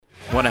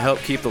Want to help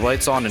keep the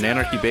lights on in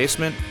Anarchy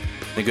Basement?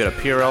 Then go to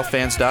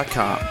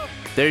PRLfans.com.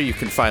 There you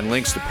can find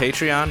links to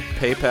Patreon,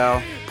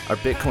 PayPal, our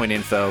Bitcoin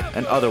info,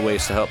 and other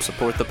ways to help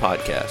support the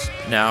podcast.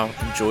 Now,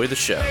 enjoy the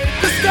show.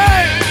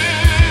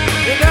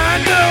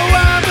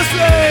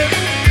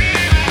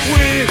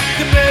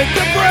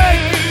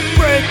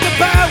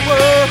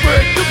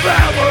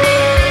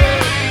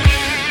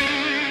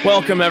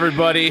 Welcome,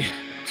 everybody,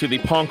 to the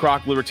Punk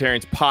Rock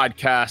Libertarians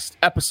podcast,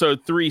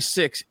 episode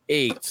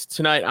 368.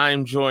 Tonight, I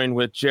am joined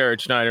with Jared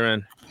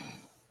Schneiderman.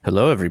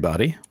 Hello,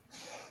 everybody.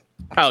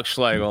 Alex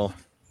Schlegel.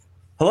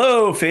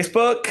 Hello,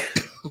 Facebook.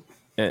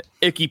 And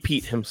Icky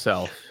Pete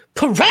himself.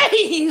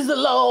 Praise the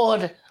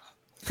Lord.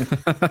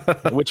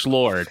 Which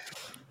Lord?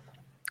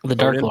 The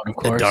Dark Odin? Lord, of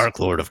course. The Dark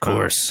Lord, of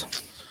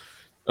course.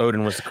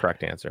 Odin was the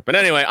correct answer. But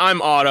anyway,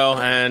 I'm Otto,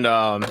 and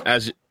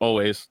as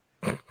always.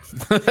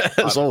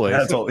 As always.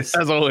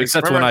 As always.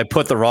 Except when I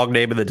put the wrong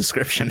name in the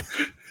description.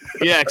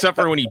 Yeah, except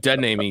for when you dead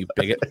name me, you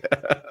bigot.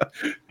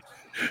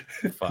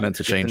 Meant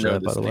to change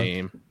that, by the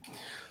way.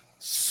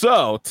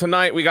 So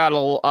tonight we got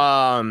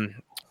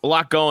a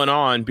lot going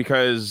on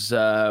because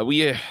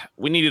we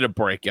needed a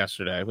break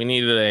yesterday. We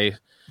needed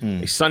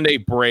a Sunday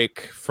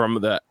break from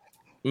the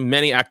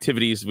many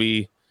activities.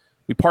 We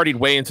partied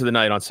way into the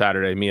night on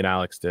Saturday. Me and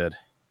Alex did.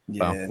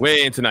 Yeah. Well,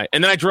 way into night,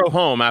 and then I drove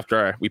home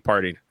after we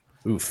partied.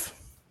 Oof.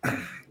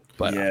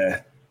 But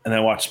yeah. And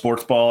then watched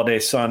sports ball all day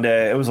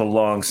Sunday. It was a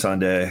long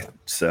Sunday.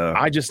 So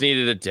I just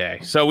needed a day.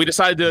 So we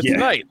decided to do it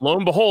tonight. Lo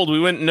and behold, we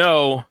wouldn't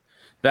know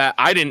that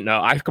I didn't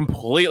know. I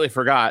completely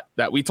forgot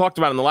that we talked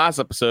about it in the last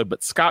episode,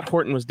 but Scott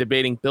Horton was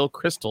debating Bill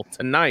Kristol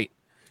tonight.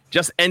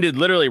 Just ended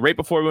literally right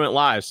before we went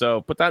live.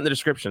 So put that in the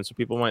description so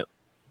people might.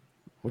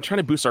 We're trying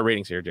to boost our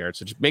ratings here, Jared.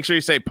 So just make sure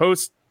you say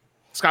post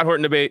Scott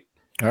Horton debate.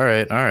 All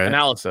right.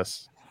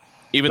 Analysis.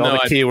 Even all though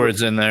the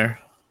keywords in there.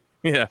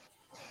 Yeah.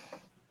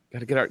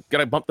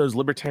 Gotta bump those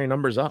libertarian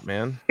numbers up,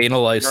 man.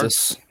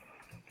 Analysis.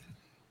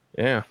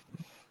 Yeah.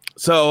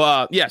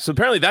 So so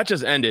apparently that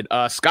just ended.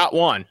 Scott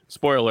won.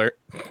 Spoiler alert.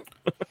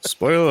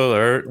 Spoiler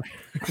alert.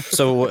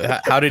 So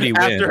how did he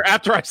win?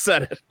 After I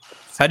said it.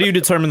 How do you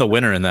determine the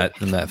winner in that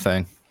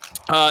thing?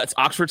 It's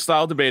Oxford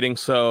style debating.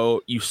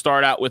 So you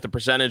start out with a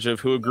percentage of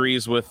who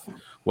agrees with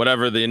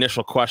whatever the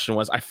initial question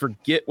was. I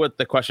forget what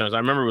the question was. I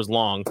remember it was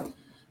long.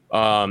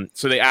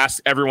 So they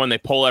ask everyone, they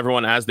poll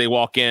everyone as they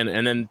walk in,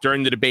 and then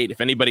during the debate, if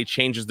anybody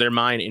changes their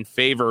mind in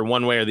favor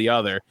one way or the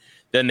other,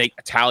 then they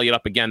tally it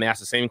up again. They ask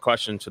the same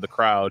question to the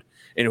crowd,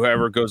 and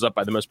whoever goes up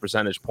by the most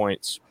percentage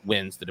points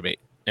wins the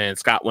debate. And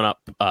Scott went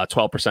up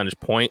 12 percentage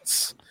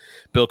points.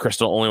 Bill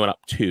Kristol only went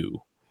up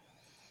 2.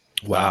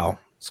 Wow.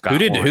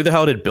 Scott Who the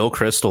hell did Bill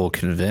Kristol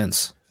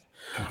convince?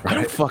 I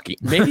don't fucking.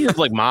 Maybe his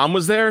like mom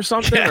was there or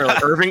something, or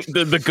like Irving,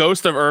 the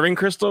ghost of Irving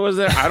Kristol was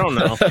there. I don't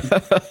know.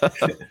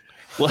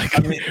 Like,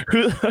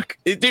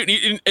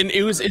 dude, and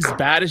it was as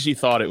bad as you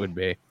thought it would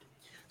be.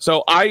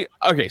 So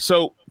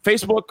so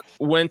Facebook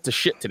went to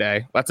shit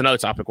today. That's another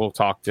topic we'll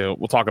talk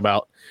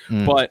about.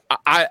 But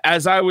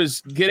as I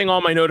was getting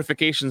all my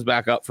notifications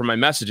back up for my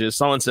messages,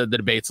 someone said the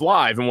debate's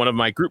live in one of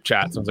my group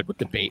chats. I was like, what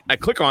debate? I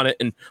click on it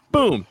and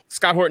boom,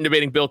 Scott Horton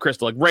debating Bill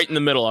Kristol, like right in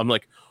the middle. I'm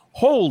like,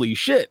 holy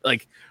shit.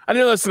 Like, I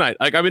didn't know this tonight.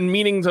 Like, I've been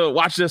meaning to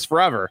watch this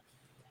forever.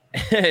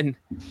 And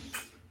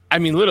I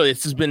mean, literally,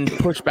 it's just been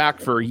pushed back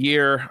for a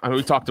year. I mean,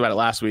 we talked about it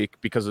last week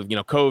because of,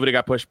 COVID. It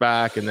got pushed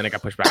back, and then it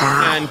got pushed back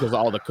again because of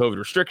all the COVID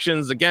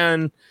restrictions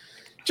again.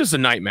 Just a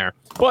nightmare.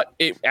 But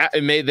they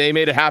made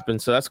it happen,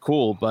 so that's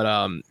cool.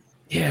 But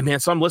yeah, man.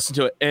 So I'm listening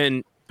to it,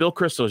 and Bill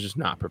Kristol is just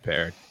not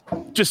prepared.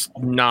 Just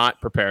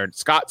not prepared.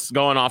 Scott's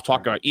going off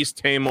talking about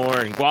East Timor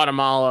and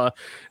Guatemala,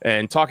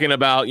 and talking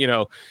about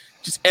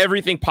just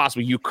everything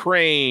possible,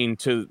 Ukraine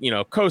to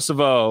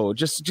Kosovo,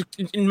 just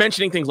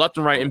mentioning things left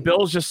and right, and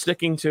Bill's just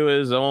sticking to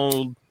his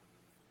own.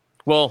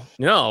 Well,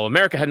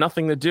 America had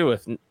nothing to do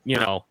with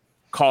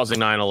causing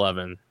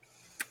 9/11,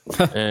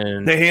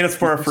 and they hate us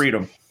for our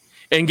freedom.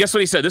 And guess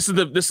what he said? This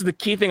is the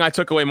key thing I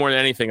took away more than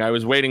anything. I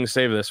was waiting to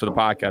save this for the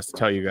podcast to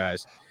tell you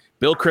guys.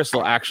 Bill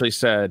Kristol actually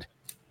said,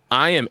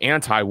 "I am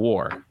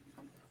anti-war."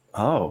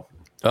 Oh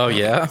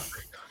yeah.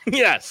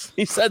 Yes,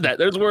 he said that.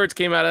 Those words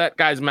came out of that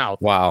guy's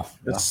mouth. Wow.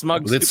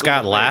 Smug. Did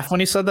Scott laugh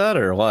when he said that,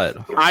 or what?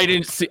 I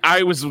didn't see.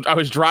 I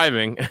was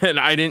driving, and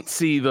I didn't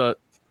see the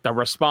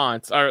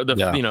response or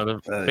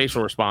the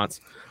facial response,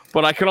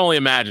 but I can only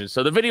imagine.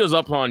 So the video's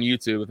up on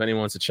YouTube if anyone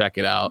wants to check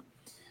it out.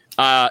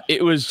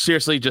 It was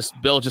seriously just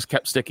Bill just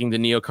kept sticking to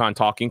neocon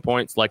talking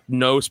points, like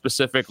no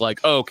specific, like,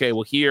 oh, okay,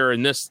 well here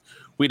and this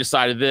we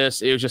decided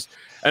this. It was just.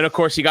 And of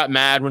course, he got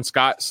mad when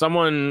Scott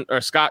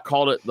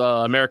called it the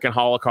American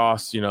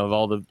Holocaust, of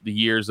all the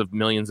years of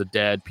millions of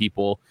dead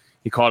people.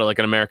 He called it like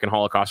an American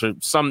Holocaust or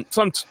some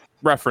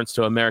reference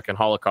to American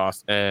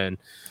Holocaust. And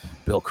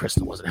Bill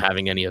Kristol wasn't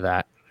having any of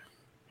that.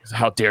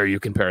 How dare you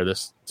compare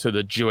this to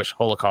the Jewish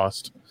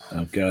Holocaust?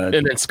 Oh, God.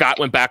 And then Scott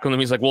went back on him.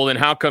 He's like, well, then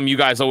how come you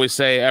guys always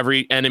say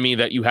every enemy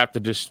that you have to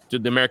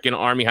the American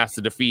army has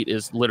to defeat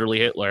is literally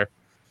Hitler?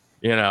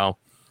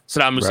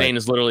 Saddam Hussein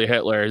is literally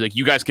Hitler. Like,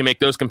 you guys can make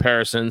those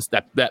comparisons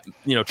that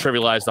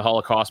trivialize the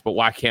Holocaust, but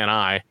why can't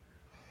I?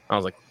 I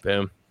was like,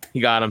 boom,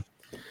 he got him.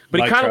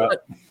 But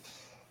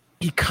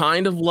he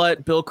kind of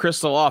let Bill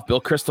Kristol off.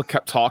 Bill Kristol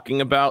kept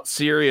talking about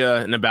Syria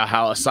and about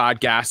how Assad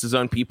gassed his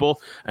own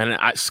people. And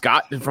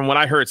Scott, from what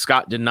I heard,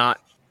 Scott did not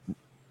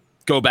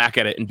go back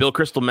at it. And Bill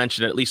Kristol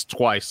mentioned it at least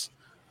twice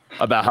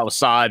about how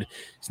Assad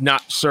is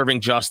not serving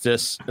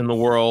justice in the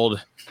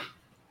world.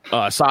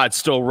 Assad's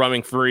still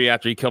roaming free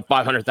after he killed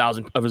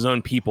 500,000 of his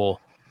own people,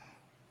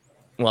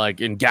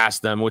 and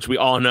gassed them, which we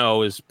all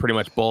know is pretty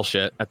much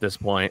bullshit at this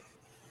point.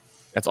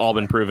 That's all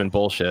been proven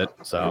bullshit.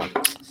 So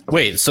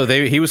wait, so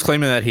he was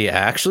claiming that he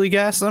actually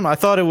gassed them? I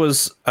thought it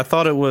was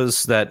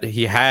that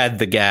he had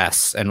the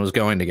gas and was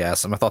going to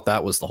gas them. I thought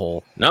that was the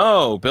whole.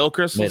 No, Bill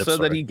Kristol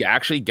said that he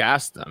actually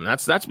gassed them.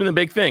 That's been the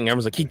big thing.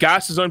 Everyone's like, he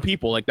gassed his own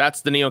people. Like,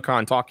 that's the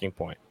neocon talking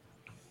point.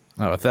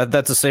 Oh,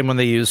 that's the same one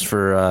they used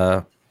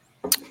for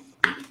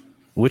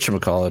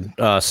whatchamacallit,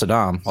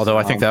 Saddam. Although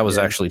I think that was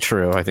actually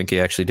true. I think he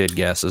actually did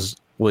gas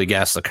he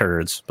gassed the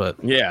Kurds,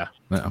 but yeah.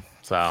 No.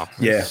 So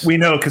yeah, we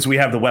know because we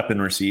have the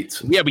weapon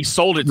receipts. Yeah, we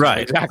sold it.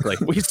 Right, exactly.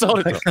 We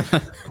sold it.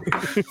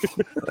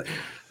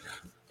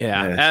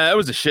 Yeah, it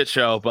was a shit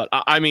show. But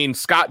I mean,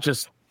 Scott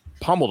just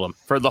pummeled him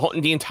for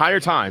the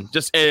entire time.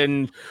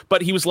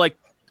 But he was like,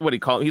 what do you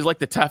call him? He's like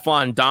the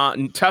Teflon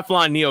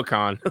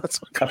neocon.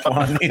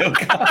 Teflon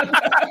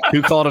neocon.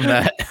 Who called him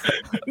that?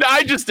 No,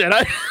 I just did.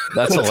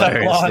 That's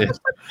hilarious.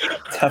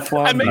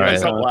 Teflon. I made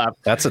myself laugh.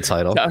 That's a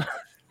title.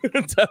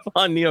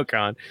 Teflon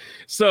neocon.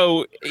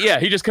 So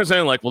yeah, he just comes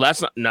in like, well,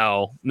 that's not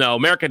no,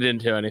 America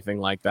didn't do anything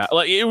like that.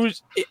 Like it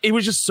was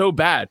just so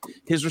bad.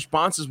 His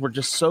responses were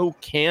just so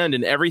canned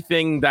and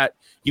everything that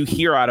you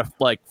hear out of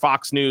like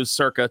Fox News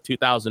circa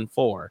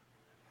 2004.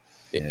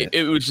 Yeah.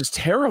 It was just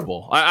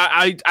terrible.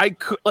 I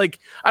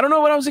don't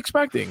know what I was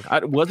expecting.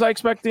 Was I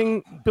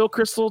expecting Bill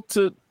Kristol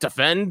to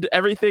defend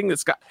everything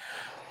that's got?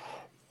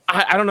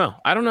 I don't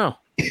know.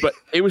 But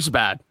it was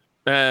bad.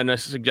 And I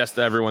suggest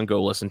that everyone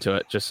go listen to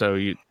it just so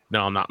you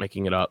know I'm not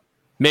making it up.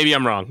 Maybe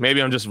I'm wrong. Maybe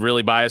I'm just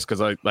really biased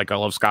because I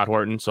love Scott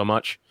Horton so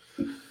much.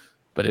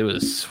 But it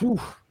was.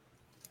 Whew.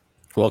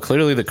 Well,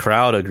 clearly the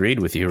crowd agreed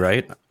with you,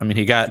 right? I mean,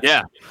 he got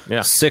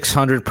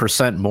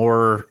 600%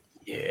 more.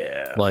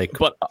 Yeah.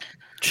 But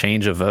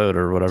change of vote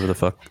or whatever the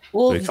fuck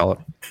we call it.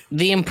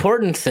 The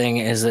important thing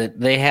is that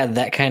they had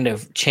that kind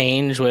of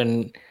change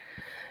when.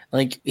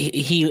 Like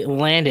he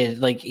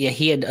landed,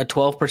 he had a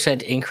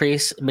 12%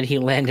 increase, but he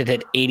landed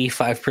at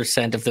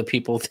 85% of the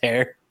people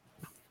there.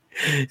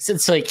 So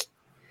it's like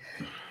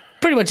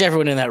pretty much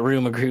everyone in that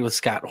room agreed with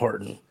Scott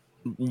Horton.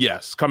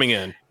 Yes, coming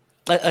in.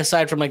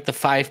 Aside from the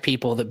 5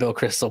 people that Bill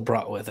Kristol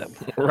brought with him.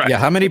 Right. Yeah,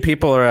 how many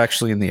people are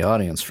actually in the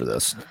audience for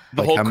this?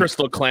 The whole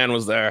Kristol clan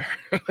was there.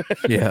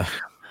 Yeah.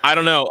 I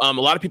don't know. A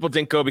lot of people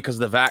didn't go because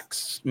of the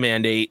vax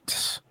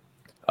mandate.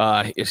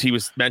 He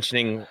was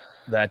mentioning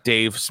that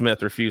Dave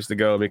Smith refused to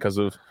go because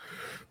of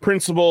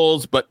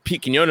principles, but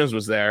Pete Quinones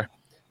was there,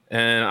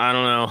 and I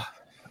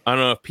don't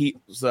know if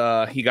Pete's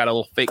he got a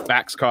little fake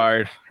vax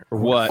card or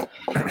what.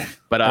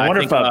 But I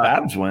wonder if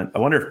Babs went. I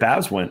wonder if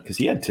Babs went because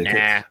he had tickets.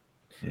 Nah.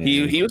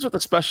 Yeah. He was with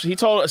a special. He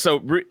told us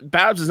so.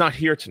 Babs is not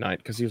here tonight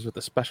because he was with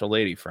a special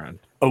lady friend.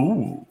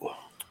 Oh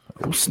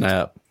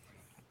snap!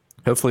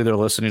 Hopefully they're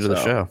listening to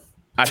the show.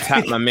 I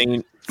tapped my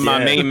main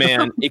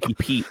man Icky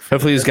Pete.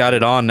 Hopefully he's got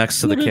it on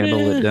next to the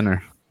candlelit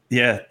dinner.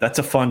 Yeah, that's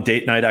a fun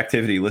date night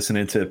activity.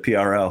 Listening to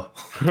PRL.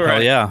 Right. Oh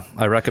yeah,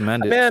 I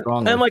recommend it. Man,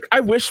 strongly. And I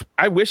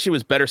wish it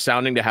was better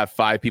sounding to have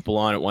 5 people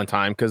on at one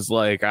time because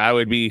I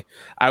would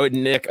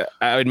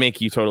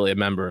make you totally a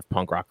member of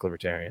Punk Rock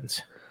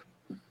Libertarians.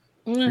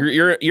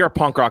 You're a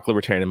punk rock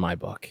libertarian in my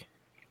book.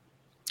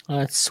 Oh,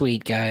 that's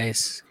sweet,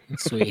 guys.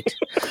 It's sweet.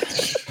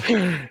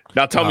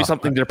 Now tell me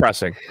something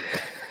depressing.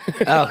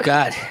 Oh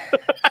God.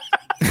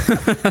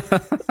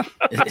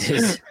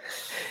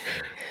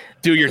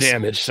 Do your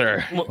damage,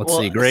 sir. Let's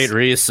see. Great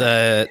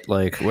Reset.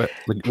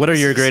 What are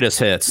your greatest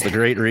hits? The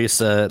Great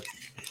Reset.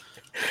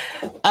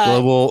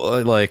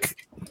 Global,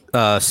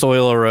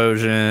 soil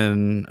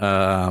erosion.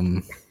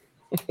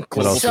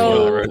 What else?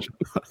 So,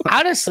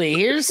 honestly,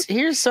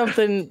 here's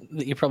something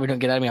that you probably don't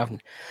get out of me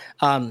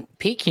often.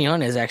 Pete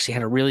Quinones actually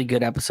had a really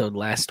good episode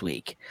last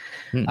week,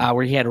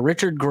 where he had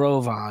Richard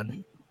Grove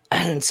on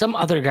and some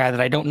other guy that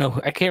I don't know.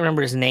 I can't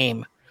remember his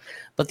name,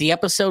 but the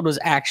episode was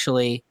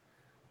actually.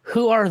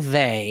 Who are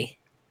they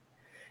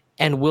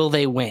and will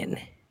they win?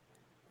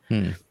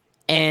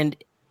 And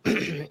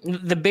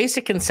the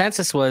basic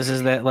consensus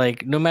is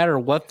that no matter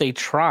what they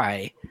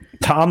try,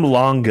 Tom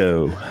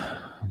Longo.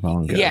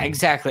 Yeah,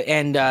 exactly.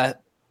 And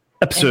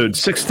episode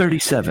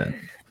 637.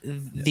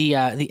 The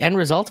end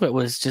result of it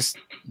was just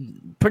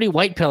pretty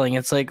white pilling.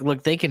 It's like,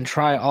 look, they can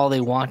try all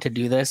they want to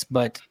do this,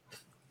 but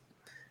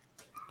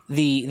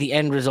the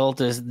end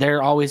result is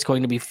they're always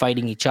going to be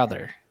fighting each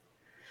other.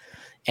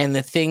 And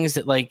the things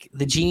that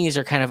the genies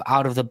are kind of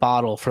out of the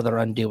bottle for their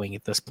undoing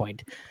at this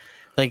point.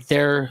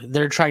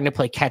 They're trying to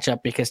play catch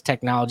up because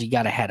technology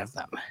got ahead of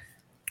them.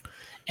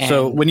 And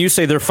so when you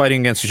say they're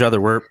fighting against each other,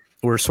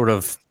 we're sort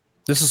of,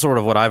 this is sort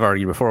of what I've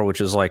argued before,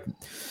 which is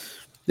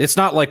it's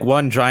not like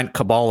one giant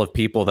cabal of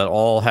people that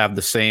all have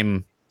the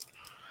same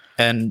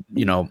and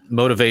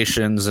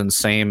motivations and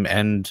same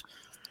end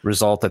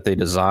result that they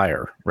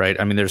desire, right?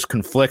 I mean, there's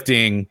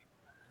conflicting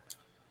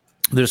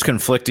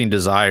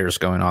desires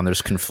going on.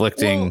 There's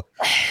conflicting.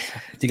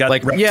 You got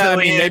I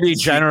mean, maybe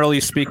generally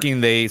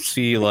speaking, they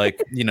see the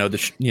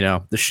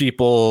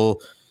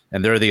sheeple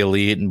and they're the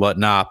elite and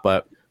whatnot,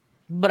 but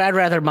I'd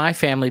rather my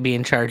family be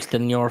in charge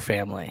than your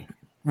family.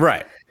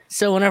 Right.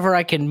 So whenever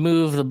I can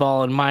move the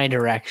ball in my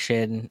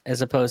direction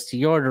as opposed to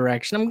your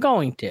direction, I'm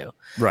going to.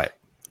 Right.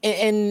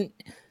 And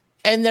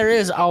there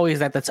is always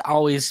that's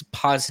always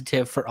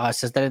positive for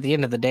us, is that at the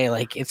end of the day,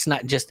 like, it's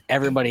not just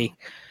everybody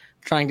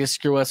trying to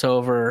screw us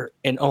over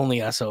and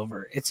only us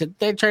over.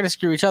 They're trying to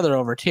screw each other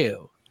over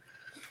too.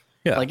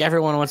 Yeah. Like,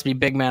 everyone wants to be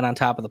big man on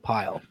top of the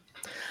pile.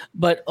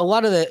 But a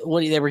lot of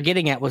what they were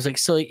getting at was like,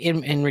 so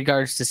in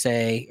regards to,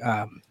 say,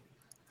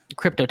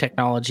 crypto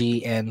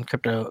technology and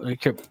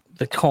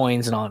the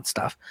coins and all that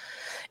stuff,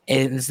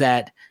 is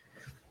that,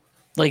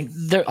 like,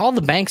 all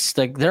the banks,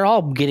 like, they're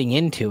all getting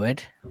into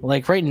it.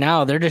 Like, right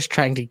now, they're just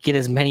trying to get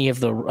as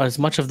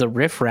much of the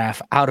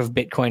riffraff out of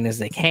Bitcoin as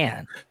they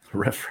can.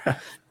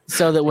 Riffraff.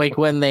 So that, like,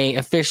 when they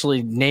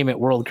officially name it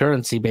world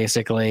currency,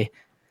 basically,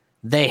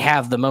 they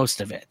have the most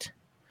of it.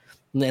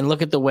 And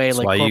look at the way, that's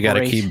like, why you got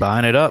to keep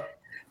buying it up.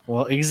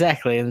 Well,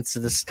 exactly. And so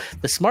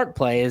the smart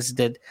play is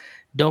that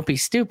don't be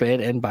stupid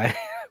and buy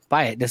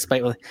it,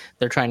 despite what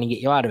they're trying to get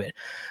you out of it.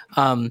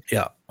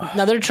 Yeah.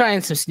 Now they're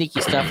trying some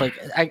sneaky stuff. Like,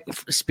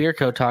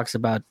 Spearco talks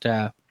about,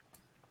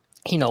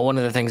 one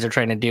of the things they're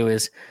trying to do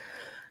is,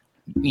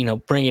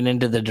 bring it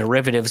into the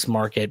derivatives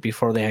market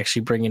before they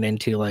actually bring it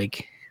into,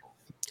 like,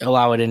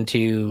 allow it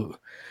into,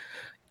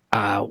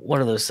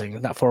 what are those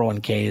things? Not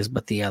 401ks,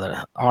 but the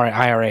other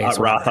IRAs.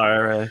 Roth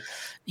IRA.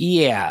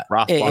 Yeah.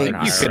 Roth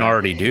IRA. You can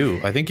already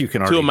do. I think you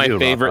can already do. Two of my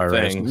favorite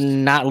things.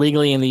 Not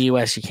legally in the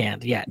U.S. You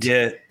can't yet.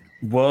 Yeah.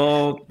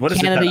 Well, what is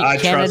Canada, it?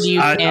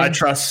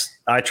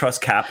 I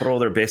trust Capital.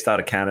 They're based out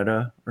of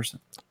Canada or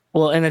something.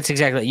 Well, and that's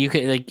exactly, you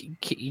could, like,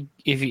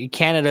 if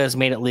Canada has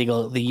made it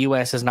legal, the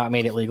U.S. has not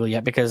made it legal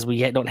yet, because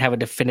we don't have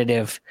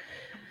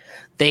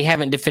they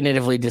haven't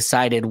definitively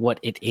decided what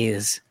it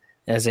is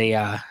as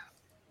a,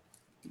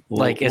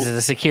 is it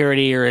a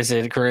security or is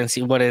it a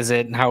currency? What is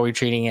it and how are we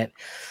treating it?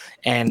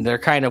 And they're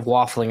kind of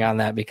waffling on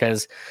that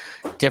because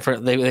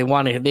they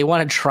want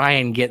to try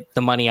and get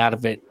the money out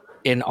of it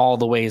in all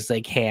the ways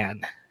they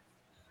can.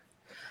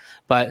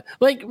 But,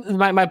 like,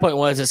 my point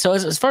was, so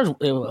as far as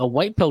a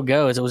white pill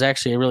goes, it was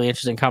actually a really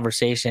interesting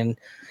conversation.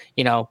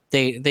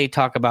 They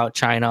talk about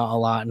China a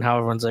lot and how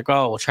everyone's like,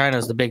 oh, well,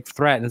 China's the big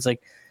threat. And it's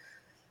like,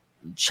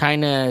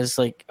 China is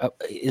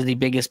is the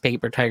biggest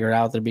paper tiger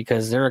out there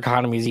because their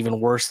economy is even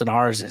worse than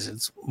ours is.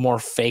 It's more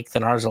fake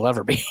than ours will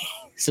ever be.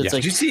 So it's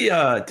did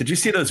you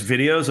see those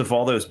videos of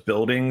all those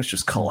buildings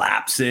just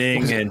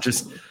collapsing and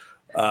just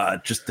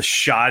the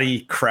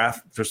shoddy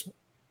craft, just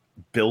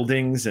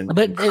buildings and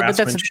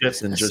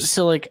craftsmanship and just.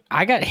 So, like,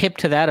 I got hip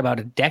to that about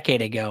a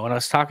decade ago when I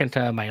was talking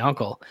to my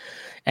uncle,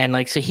 and,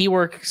 like, so he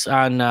works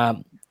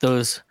on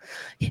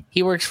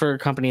he works for a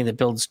company that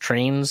builds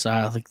trains,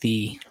 like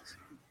the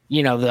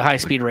high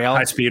speed rail.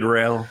 High speed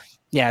rail.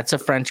 Yeah, it's a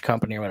French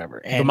company or whatever.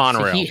 And the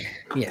monorail.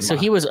 So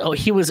he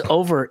was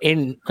over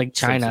in, like,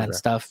 China and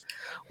stuff,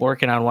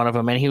 working on one of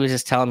them, and he was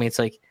just telling me, it's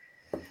like,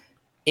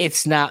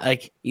 it's not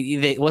like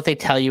what they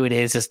tell you it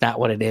is. It's not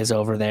what it is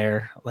over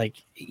there. Like,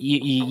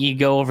 you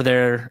go over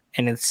there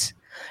and it's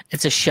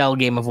a shell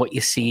game of what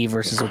you see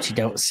versus what you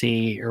don't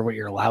see or what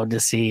you're allowed to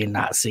see and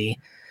not see.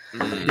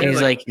 And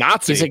he's like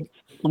Nazi. He's like,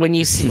 when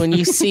you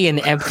see an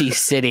empty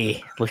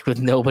city, like, with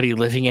nobody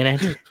living in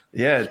it.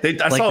 Yeah,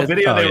 I saw a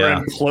video. They were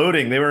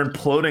imploding. They were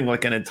imploding,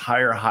 like, an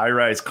entire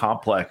high-rise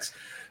complex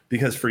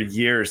because for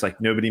years,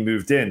 like, nobody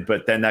moved in.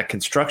 But then that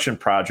construction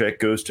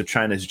project goes to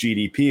China's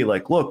GDP.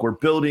 Like, look, we're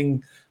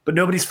building, but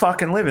nobody's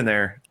fucking living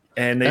there.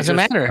 And they doesn't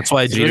matter. That's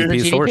why GDP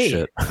is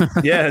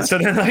horseshit. Yeah. So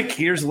then, like,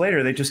 years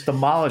later, they just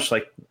demolished,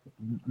 like,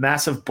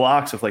 massive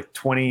blocks of, like,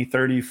 20,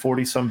 30,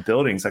 40 some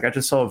buildings. Like, I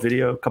just saw a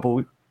video a couple of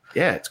weeks.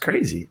 Yeah, it's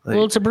crazy. Like,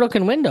 well, it's a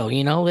broken window.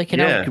 They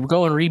can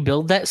go and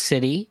rebuild that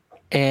city,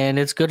 and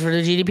it's good for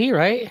the GDP,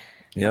 right?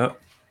 Yep.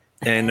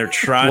 And they're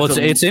trying. Well,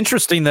 it's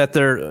interesting that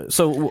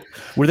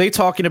were they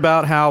talking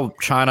about how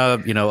China,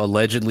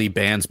 allegedly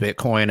bans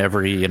Bitcoin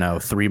every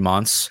 3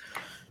 months?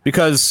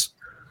 Because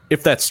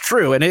if that's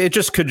true, and it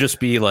just could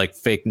just be like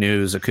fake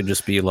news, it could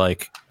just be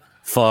like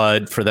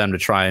FUD for them to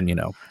try and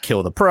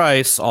kill the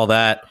price, all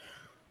that.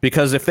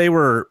 Because if they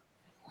were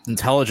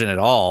intelligent at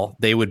all,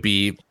 they would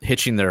be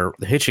hitching their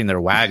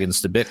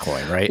wagons to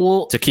Bitcoin, right?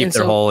 Well, to keep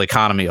their whole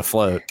economy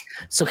afloat.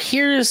 So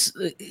here's,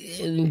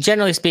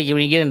 generally speaking,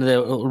 when you get into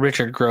the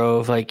Richard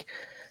Grove, like,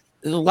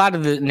 a lot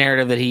of the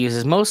narrative that he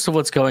uses, most of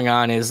what's going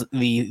on is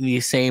the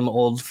same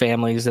old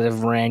families that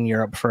have ran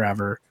Europe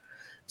forever,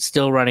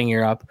 still running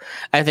Europe.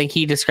 I think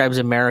he describes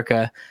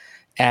America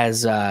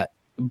as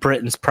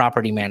Britain's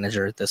property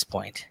manager at this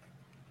point.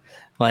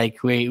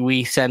 Like,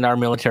 we send our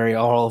military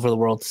all over the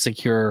world to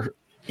secure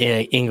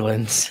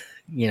England's,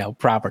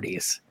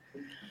 properties.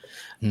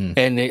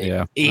 And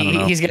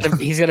he's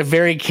got a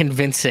very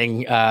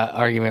convincing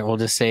argument. We'll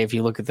just say if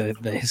you look at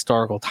the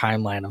historical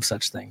timeline of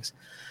such things.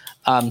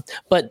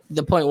 But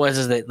the point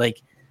is that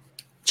like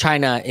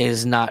China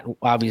is not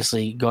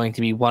obviously going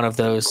to be one of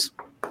those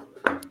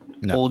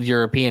old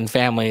European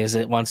families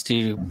that wants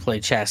to play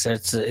chess.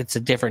 It's a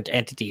different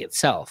entity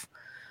itself,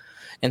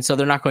 and so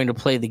they're not going to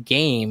play the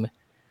game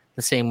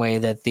the same way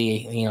that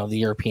the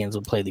Europeans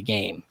would play the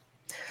game.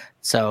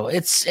 So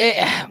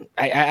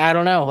I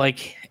don't know,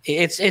 like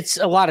it's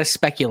a lot of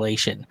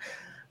speculation,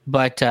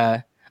 but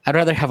I'd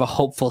rather have a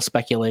hopeful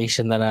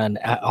speculation than an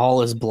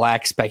all is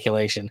black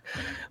speculation.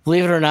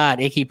 Believe it or not,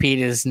 Icky Pete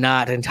is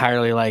not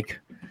entirely like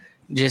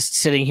just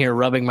sitting here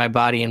rubbing my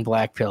body in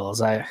black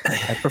pills. I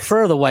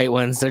prefer the white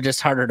ones. They're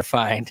just harder to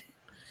find.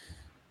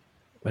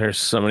 There's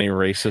so many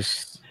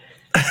racist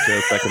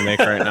jokes I can make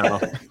right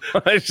now.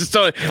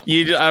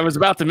 I was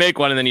about to make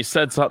one, and then you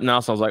said something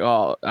else. I was like,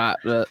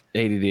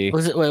 ADD.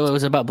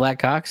 Was it about black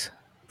cocks?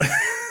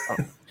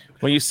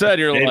 When you said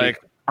you're like,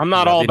 I'm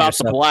not all about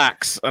the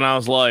blacks, and I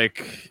was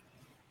like,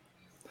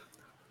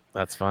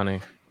 that's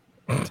funny.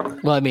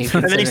 Well, I mean,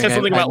 and then he said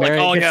something about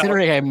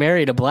considering I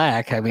married a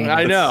black. I mean,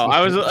 I know.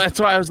 That's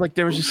why I was like,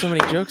 there was just so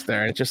many jokes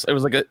there. It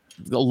was like a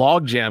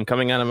log jam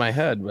coming out of my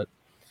head. But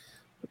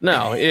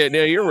no,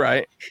 you're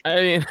right. I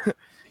mean,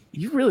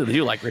 you really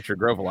do like Richard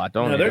Grove a lot,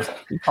 don't you?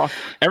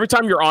 Every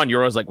time you're on,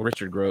 you're always like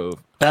Richard Grove.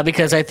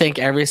 Because I think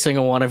every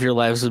single one of your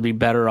lives would be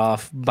better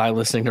off by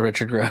listening to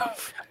Richard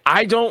Grove.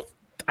 I don't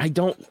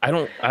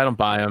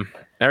buy him.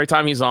 Every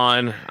time he's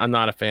on, I'm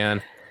not a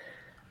fan.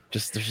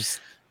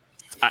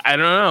 I don't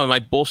know. My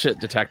bullshit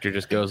detector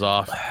just goes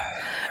off.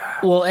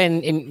 Well,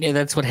 and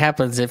that's what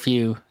happens if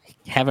you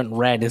haven't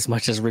read as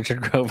much as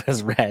Richard Grove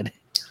has read.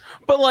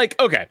 But like,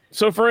 okay,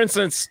 so for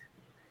instance,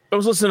 I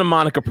was listening to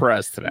Monica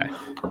Perez today.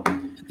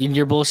 And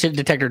your bullshit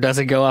detector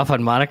doesn't go off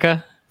on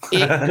Monica?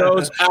 It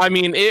goes. I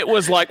mean, it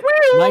was like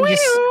mine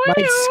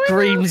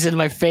screams in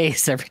my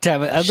face every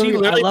time. I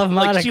love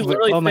Monica. Like, she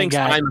literally thinks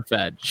God. I'm a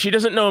Fed. She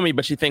doesn't know me,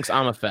 but she thinks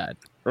I'm a Fed.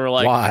 Or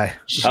like, why?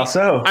 How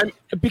so?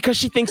 Because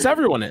she thinks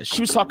everyone is.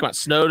 She was talking about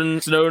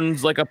Snowden.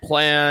 Snowden's like a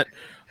plant.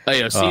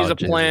 AOC's a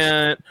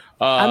plant.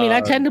 I mean,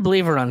 I tend to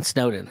believe her on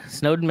Snowden.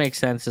 Snowden makes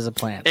sense as a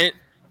plant.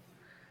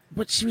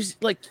 But she was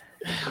like.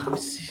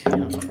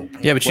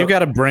 Yeah, but you got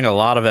to bring a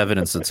lot of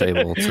evidence to the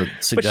table to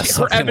suggest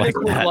something like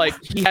that. Like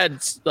he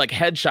had like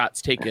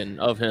headshots taken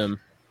of him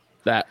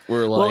that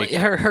were like.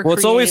 Well,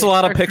 it's always a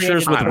lot of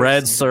pictures with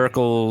red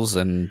circles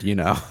and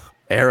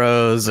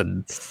arrows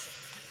and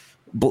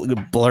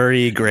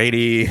blurry,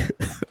 grady.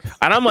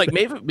 And I'm like,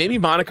 maybe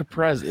Monica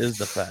Perez is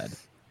the Fed.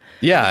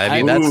 Yeah, I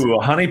mean that's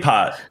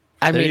honeypot.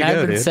 I mean,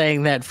 I've been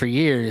saying that for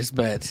years,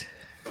 but.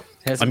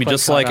 I mean,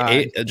 just like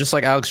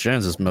Alex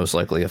Jones is most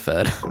likely a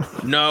Fed.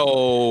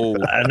 No,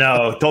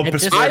 don't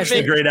besmirch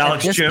the great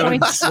Alex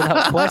Jones.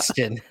 Without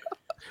question.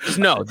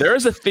 No, there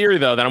is a theory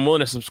though that I'm willing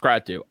to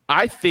subscribe to.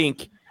 I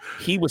think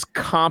he was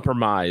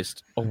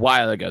compromised a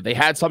while ago. They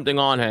had something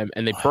on him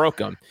and they broke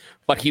him,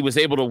 but he was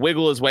able to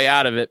wiggle his way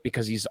out of it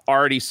because he's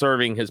already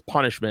serving his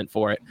punishment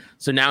for it.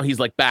 So now he's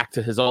like back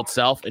to his old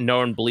self, and no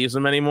one believes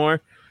him anymore.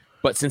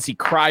 But since he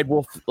cried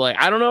wolf, like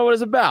I don't know what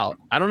it's about.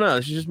 I don't know.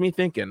 This is just me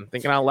thinking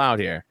out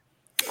loud here.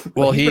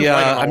 Well, he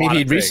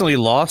recently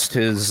lost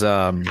his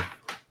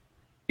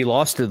he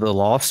lost to the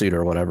lawsuit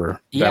or whatever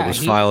that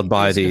was filed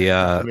by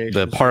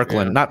the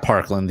Parkland, not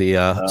Parkland,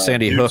 the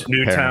Sandy Hook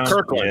parents.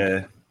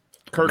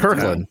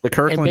 Kirkland, the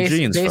Kirkland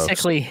genes.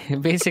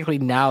 Basically,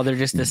 now they're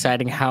just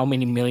deciding how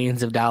many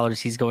millions of dollars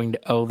he's going to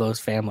owe those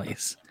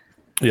families.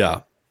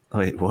 Yeah.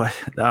 Wait, what?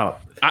 No,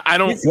 I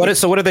don't.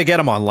 So what did they get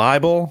him on,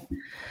 libel?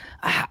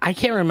 I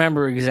can't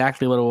remember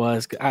exactly what it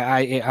was.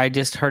 I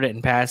just heard it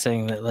in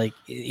passing that like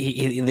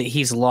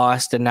he's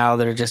lost and now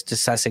they're just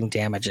assessing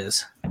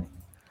damages.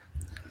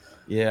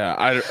 Yeah,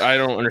 I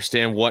don't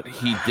understand what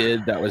he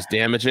did that was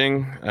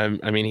damaging.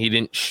 I mean, he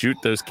didn't shoot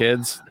those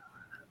kids.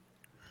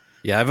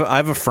 Yeah, I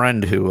have a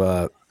friend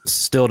who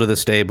still to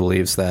this day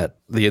believes that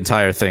the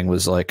entire thing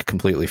was like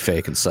completely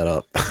fake and set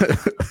up.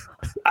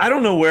 I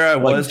don't know where I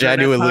was.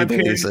 Genuinely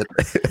believes it.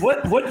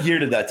 What year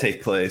did that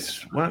take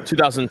place?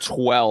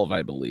 2012,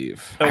 I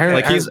believe.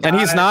 Okay.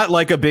 He's not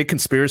like a big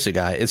conspiracy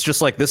guy. It's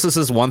just like this is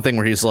his one thing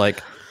where he's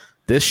like,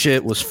 this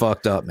shit was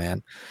fucked up,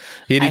 man.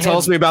 He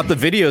tells me about the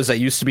videos that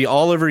used to be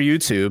all over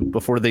YouTube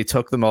before they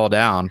took them all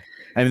down.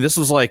 I mean, this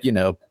was like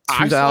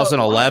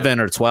 2011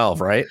 or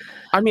 12, right?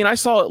 I mean, I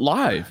saw it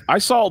live. I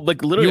saw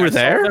like literally. You were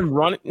there?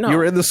 No, you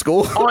were in the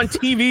school on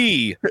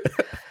TV.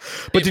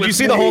 But did you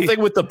see the whole thing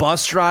with the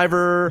bus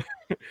driver?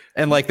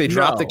 And like they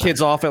dropped the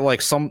kids off at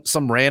like some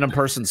random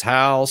person's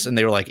house, and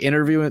they were like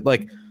interviewing.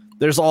 Like,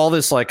 there's all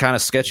this like kind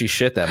of sketchy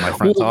shit that my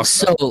friend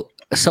talks about.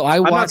 So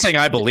I'm not saying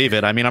I believe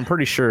it. I mean, I'm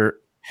pretty sure.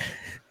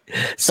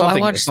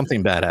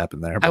 Something bad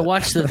happened there. But. I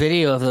watched the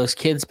video of those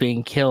kids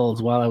being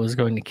killed while I was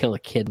going to kill a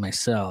kid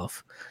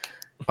myself.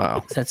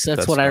 Wow, that's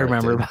what I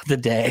remember about the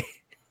day.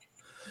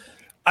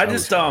 I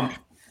just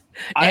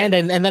and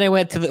then I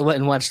went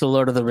watched the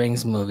Lord of the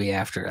Rings movie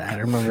after that. I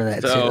remember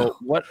that too.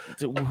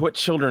 So what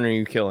children are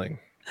you killing?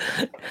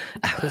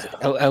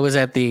 I was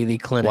at the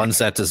clinic. Ones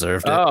that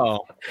deserved it.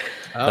 Oh,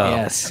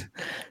 Yes.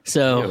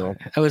 So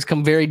I was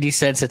very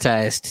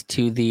desensitized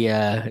to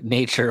the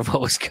nature of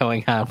what was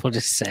going on. We'll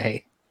just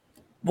say.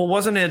 Well,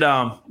 wasn't it?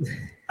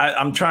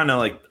 I'm trying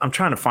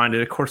to find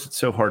it. Of course, it's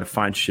so hard to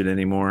find shit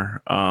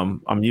anymore.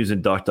 I'm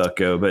using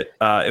DuckDuckGo,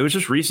 but it was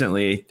just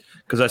recently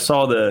because I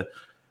saw the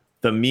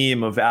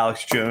meme of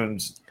Alex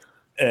Jones,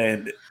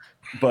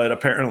 but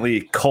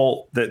apparently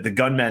Colt, the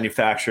gun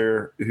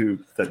manufacturer,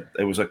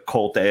 it was a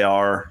Colt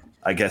AR,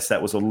 I guess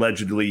that was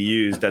allegedly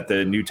used at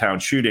the Newtown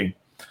shooting.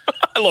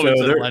 I love it.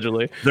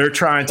 Allegedly, they're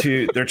trying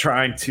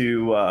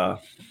to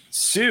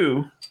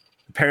sue.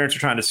 Parents are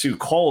trying to sue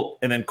Colt,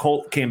 and then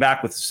Colt came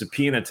back with a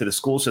subpoena to the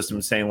school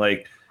system saying,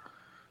 like,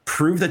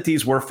 prove that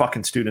these were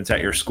fucking students at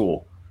your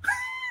school.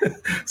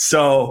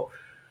 So,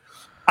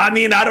 I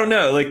mean, I don't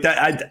know, like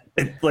that.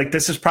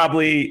 This is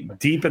probably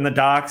deep in the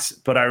docs,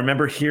 but I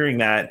remember hearing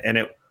that, and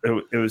it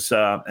was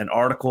an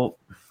article.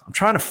 I'm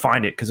trying to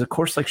find it because, of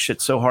course, like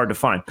shit's so hard to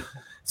find.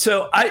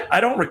 So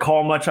I don't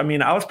recall much. I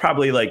mean, I was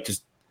probably like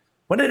just.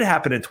 When did it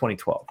happen in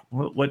 2012?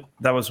 What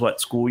that was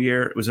what school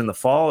year? It was in the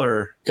fall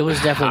or it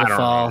was definitely the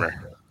fall.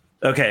 Remember.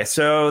 Okay,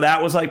 so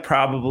that was like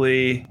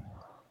probably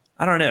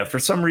I don't know. For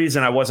some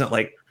reason, I wasn't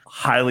like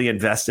highly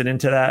invested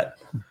into that.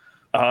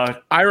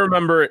 I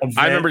remember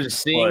just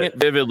seeing it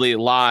vividly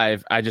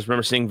live. I just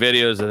remember seeing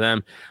videos of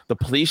them. The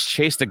police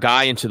chased a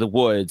guy into the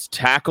woods,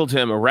 tackled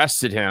him,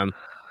 arrested him,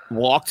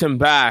 walked him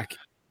back.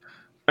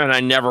 And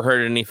I never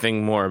heard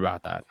anything more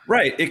about that.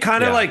 Right. It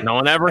kind of like no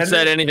one ever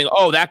said anything.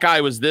 Oh, that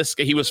guy was this.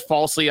 He was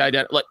falsely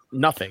identified. Like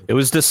nothing. It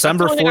was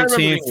December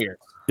 14th.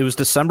 It was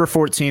December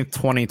 14th,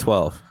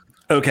 2012.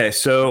 Okay,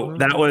 so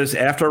that was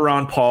after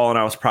Ron Paul, and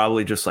I was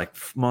probably just like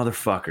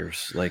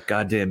motherfuckers, like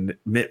goddamn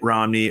Mitt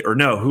Romney, or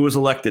no, who was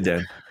elected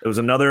then? It was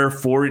another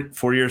four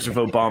years of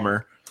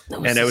Obama,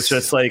 and it was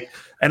just like,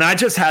 and I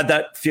just had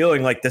that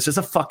feeling like this is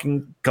a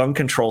fucking gun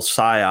control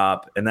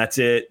psyop, and that's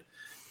it.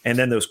 And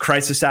then those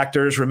crisis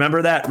actors,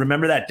 remember that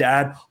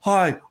dad?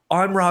 Hi,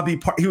 I'm Robbie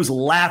Parker. He was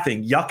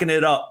laughing, yucking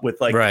it up with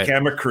like the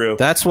camera crew.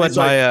 That's what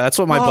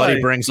my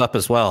buddy brings up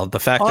as well. The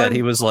fact that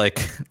he was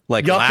like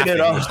yucking it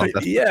up.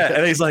 Yeah.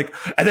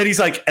 And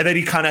then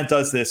he kind of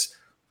does this.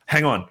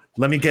 Hang on,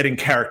 let me get in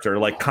character,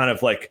 like kind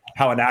of like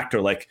how an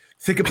actor, like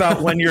think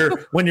about when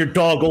your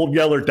dog Old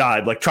Yeller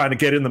died, like trying to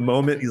get in the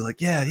moment. He's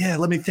like, yeah,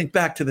 let me think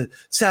back to the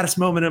saddest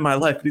moment in my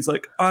life. And he's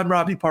like, I'm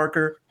Robbie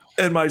Parker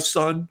and my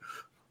son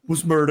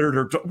was murdered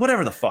or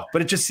whatever the fuck,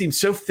 but it just seems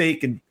so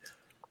fake, and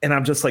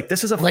I'm just like,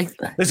 this is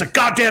there's a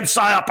goddamn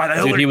psyop by the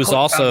Hillary He was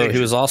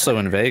Foundation. also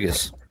in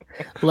Vegas,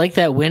 like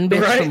that wind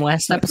bitch from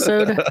last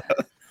episode.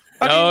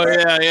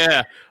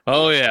 Yeah.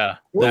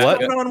 What's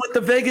going on with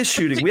the Vegas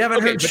shooting? We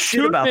haven't heard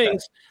shit about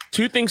that.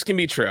 Two things can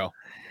be true.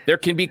 There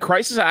can be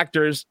crisis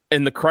actors,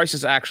 and the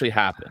crisis actually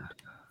happened.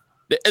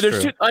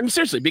 I mean,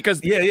 seriously,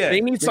 because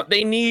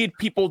they need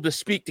people to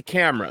speak to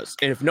cameras,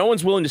 and if no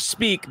one's willing to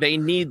speak, they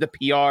need the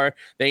PR,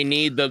 they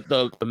need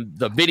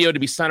the video to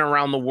be sent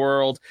around the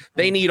world,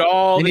 they need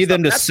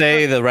them to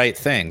say the right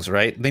things,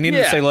 right? They need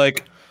to say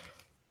like,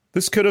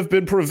 this could have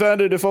been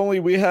prevented if only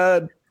we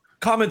had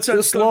common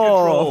sense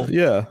law.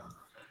 Yeah,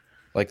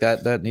 like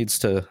that needs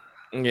to.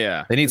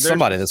 Yeah, they need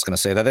somebody that's going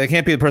to say that. They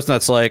can't be the person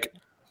that's like,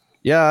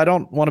 yeah, I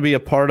don't want to be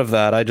a part of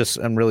that. I just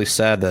am really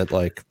sad that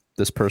like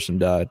this person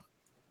died.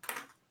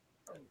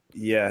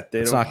 Yeah,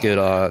 it's not good.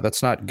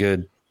 That's not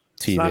good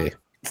TV.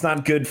 It's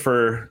not good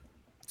for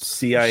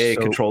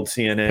CIA-controlled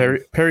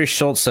CNN. Perry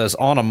Schultz says,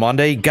 on a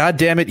Monday? God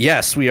damn it,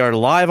 yes, we are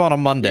live on a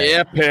Monday.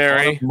 Yeah,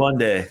 Perry.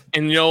 Monday.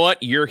 And you know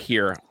what? You're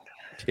here,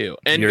 too.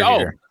 And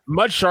here.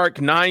 Mudshark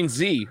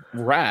 9Z,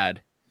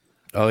 rad.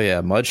 Oh,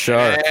 yeah,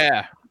 Mudshark.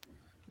 Yeah.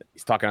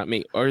 He's talking about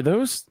me. Are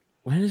those...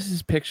 What is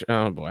this picture?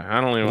 Oh, boy.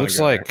 I don't even looks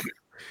like...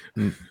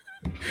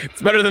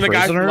 It's better than the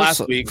guy from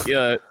last week.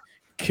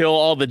 Kill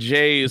all the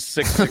J's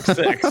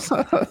 666.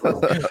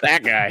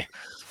 That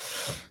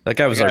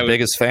guy was our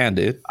biggest fan,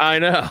 dude. I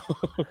know.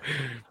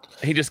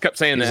 He just kept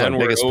saying the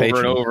N-word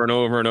over and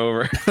over and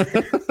over.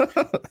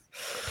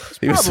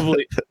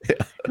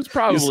 It's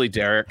probably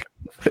Derek.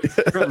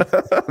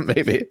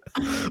 Maybe.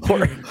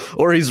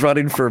 Or he's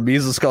running for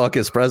Mises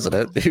Caucus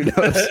president. Who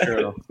knows?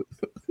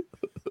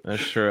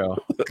 That's true.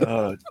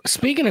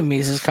 Speaking of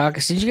Mises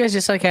Caucus, did you guys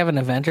just like have an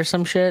event or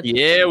some shit?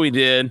 Yeah, we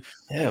did.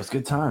 Yeah, it was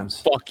good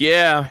times. Fuck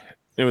yeah.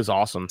 It was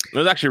awesome. It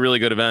was actually a really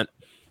good event.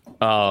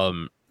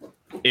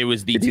 It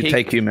was the Did you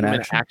take human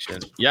action?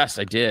 Yes,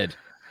 I did.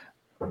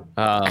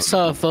 I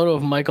saw a photo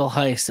of Michael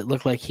Heiss. It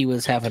looked like he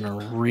was having a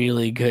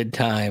really good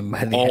time.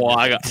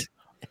 I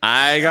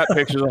got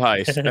pictures of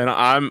Heiss, and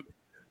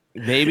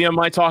I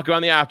might talk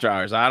about the after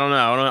hours. I don't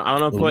know. I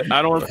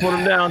don't want to put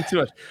him down too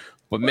much.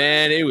 But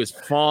man, it was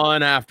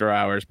fun after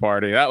hours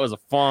party. That was a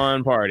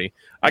fun party.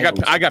 I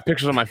got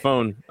pictures on my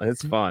phone.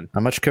 It's fun. How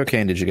much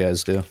cocaine did you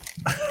guys do?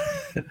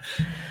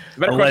 The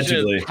better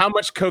question is, how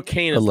much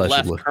cocaine is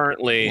left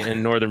currently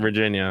in Northern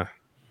Virginia?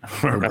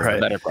 That's a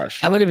better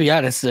question. I'm going to be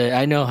honest.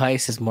 I know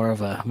Heiss is more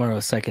of a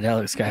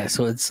psychedelics guy.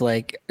 So it's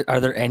like, are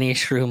there any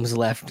shrooms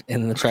left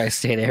in the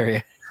tri-state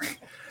area?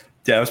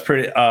 Yeah, it was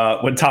pretty.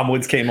 When Tom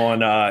Woods came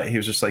on, he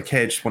was just like,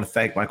 "Hey, I just want to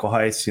thank Michael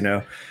Heiss. You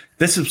know,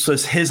 this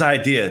was his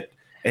idea,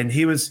 and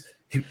he was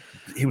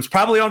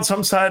probably on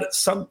some kind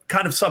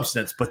of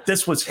substance, but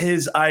this was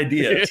his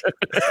idea.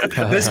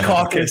 This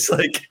caucus,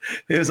 like,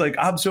 he was like,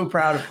 I'm so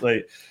proud of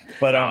it.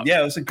 But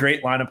yeah, it was a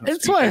great lineup.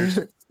 That's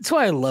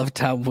why I love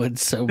Tom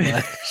Woods so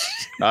much.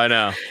 I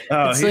know.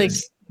 It's like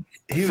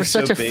he was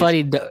such a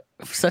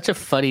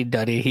funny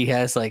duddy. He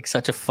has like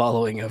such a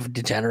following of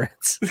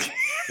degenerates.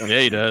 Yeah,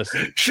 he does.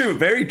 True,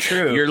 very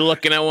true. You're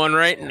looking at one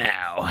right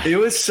now. It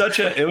was such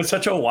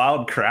a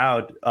wild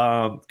crowd.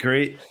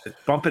 Great,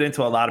 bumping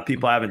into a lot of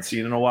people I haven't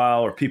seen in a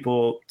while, or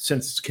people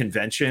since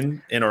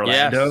convention in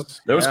Orlando.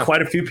 Yes. There was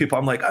quite a few people.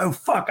 I'm like, oh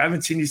fuck, I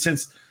haven't seen you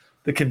since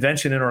the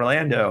convention in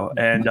Orlando.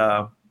 And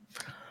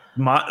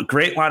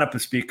great lineup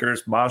of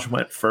speakers. Maj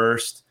went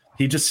first.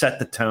 He just set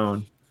the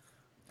tone.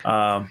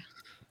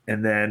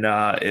 And then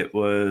it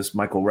was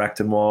Michael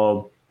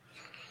Rechtenwald.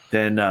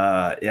 Then,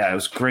 it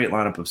was a great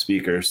lineup of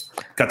speakers.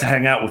 Got to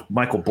hang out with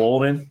Michael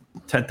Bolden,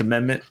 10th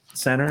Amendment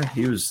Center.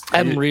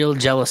 I'm real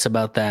jealous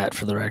about that,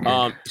 for the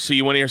record. So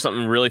you want to hear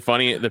something really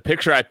funny? The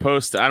picture I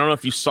posted, I don't know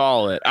if you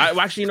saw it.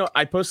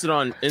 I posted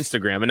on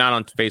Instagram and not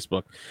on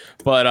Facebook.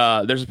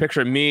 But there's a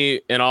picture of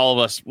me and all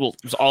of us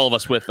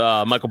with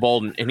Michael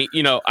Bolden. And he,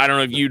 I don't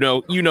know if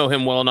you know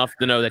him well enough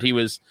to know that he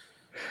was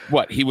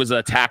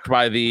attacked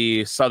by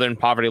the Southern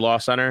Poverty Law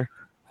Center.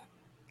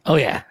 Oh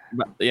yeah.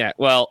 Yeah.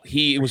 Well,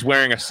 he was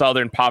wearing a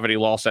Southern Poverty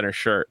Law Center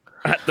shirt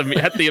at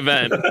the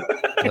event.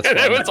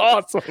 It was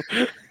awesome.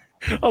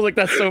 I was like,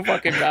 that's so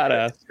fucking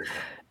badass.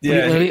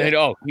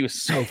 Yeah. He was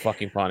so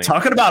fucking funny.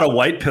 Talking about a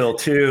white pill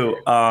too.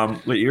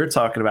 What you're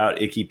talking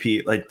about, Icky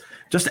Pete, like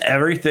just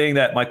everything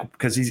that Michael,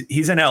 because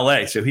he's in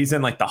LA, so he's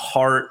in like the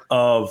heart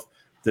of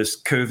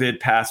this COVID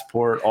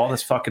passport, all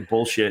this fucking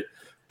bullshit.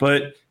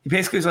 But he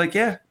basically was like,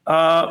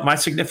 my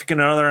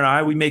significant other and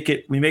I, we make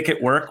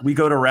it work. We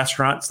go to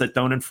restaurants that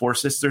don't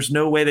enforce this. There's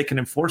no way they can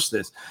enforce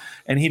this.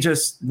 And he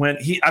just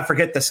I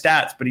forget the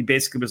stats, but he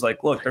basically was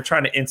like, look, they're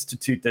trying to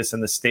institute this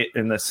in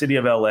the city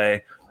of LA.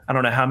 I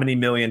don't know how many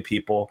million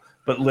people,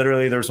 but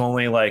literally there's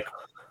only like,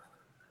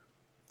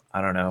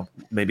 I don't know,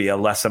 maybe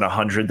less than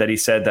 100 that he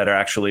said that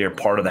are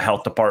part of the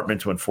health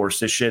department to enforce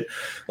this shit.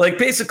 Like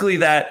basically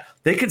that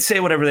they could say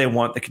whatever they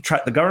want.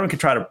 The government could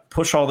try to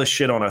push all this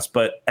shit on us,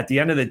 but at the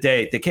end of the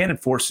day, they can't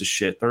enforce this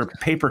shit. They're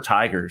paper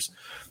tigers.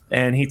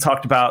 And he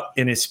talked about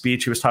in his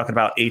speech, he was talking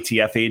about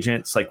ATF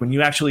agents. Like when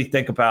you actually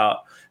think about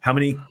how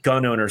many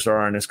gun owners there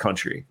are in this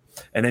country,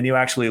 and then you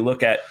actually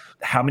look at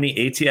how many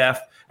ATF,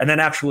 and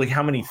then actually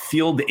how many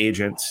field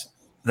agents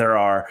there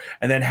are,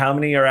 and then how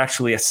many are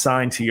actually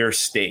assigned to your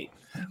state.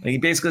 And he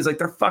basically is like,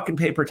 they're fucking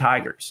paper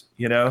tigers,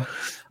 Well,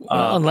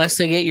 unless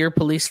they get your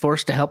police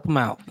force to help them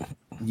out.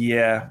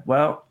 Yeah,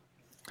 well,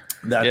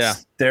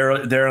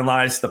 therein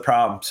lies the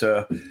problem.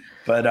 So,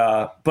 but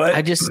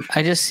I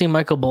just see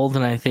Michael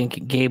Bolden. I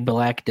think gay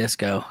black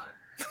disco.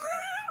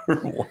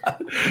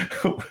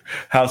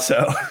 How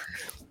so?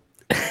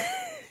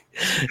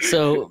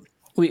 So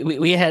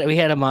we had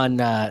him on.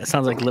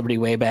 Sounds like Liberty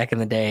way back in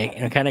the day,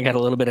 and kind of got a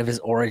little bit of his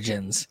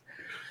origins,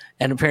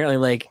 and apparently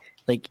like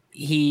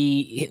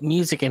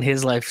music in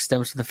his life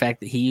stems from the fact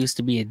that he used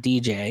to be a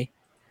DJ,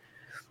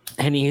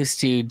 and he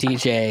used to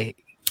DJ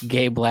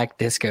gay black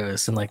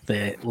discos in like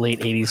the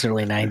late 80s,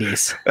 early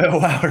 90s. Oh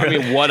wow! Really? I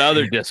mean, what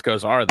other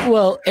discos are there?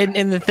 Well, and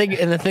the thing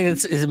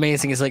that's is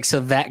amazing is like, so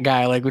that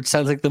guy, like, which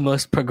sounds like the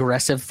most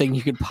progressive thing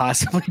you could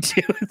possibly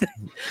do,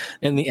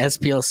 and the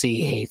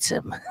SPLC hates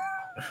him.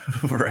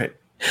 Right.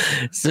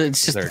 So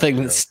it's just the thing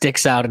that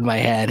sticks out in my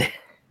head.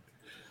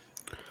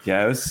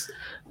 Yeah, it was.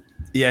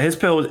 Yeah,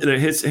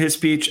 his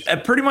speech,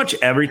 pretty much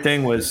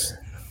everything was.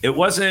 It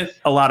wasn't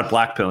a lot of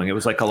blackpilling. It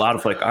was like a lot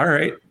of like, all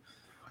right,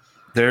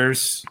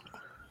 there's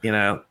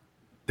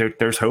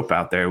hope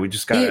out there. We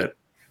just gotta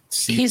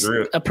see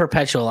through it. He's a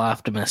perpetual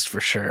optimist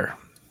for sure.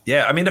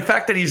 Yeah, I mean the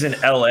fact that he's in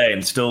LA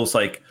and still is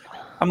like,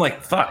 I'm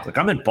like, fuck. Like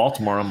I'm in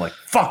Baltimore. I'm like,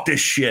 fuck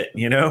this shit.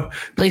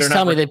 Please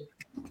tell me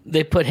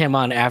they put him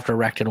on after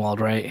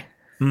Rechtenwald, right?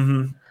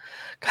 Mm-hmm.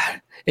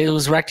 God, it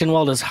was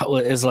Rechtenwald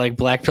as like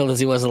blackpilled as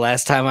he was the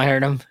last time I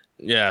heard him.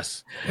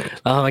 Yes.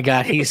 Oh my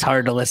God, he's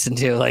hard to listen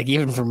to. Like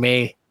even for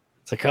me,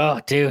 it's like, oh,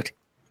 dude.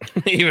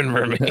 Even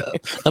for me.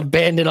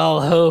 Abandon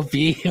all hope.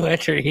 You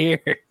enter here.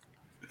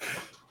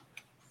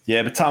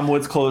 Yeah, but Tom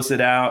Woods closed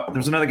it out.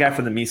 There's another guy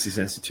from the Mises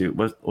Institute.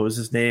 What was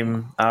his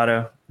name?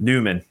 Otto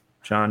Newman.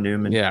 John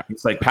Newman. Yeah.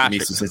 He's like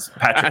Patrick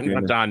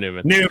Newman. John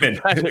Newman.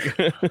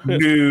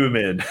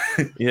 Newman.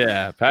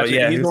 Yeah.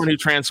 Patrick. He's the one who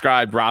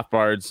transcribed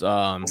Rothbard's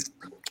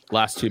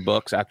last two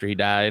books after he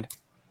died.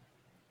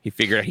 He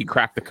figured he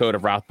cracked the code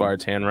of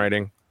Rothbard's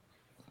handwriting.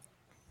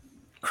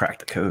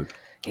 Cracked the code.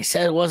 He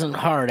said it wasn't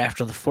hard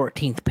after the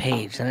 14th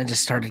page, and it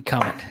just started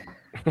coming.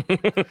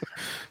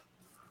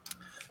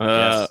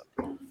 Yes.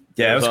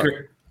 Yeah, it was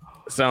great.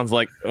 Sounds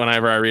like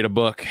whenever I read a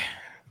book.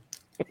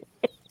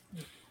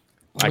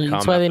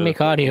 That's why they make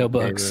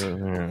audiobooks.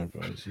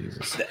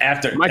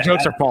 My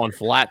jokes are falling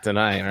flat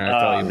tonight.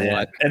 I tell you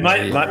what. And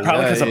my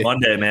probably because of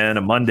Monday, man.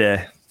 A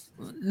Monday.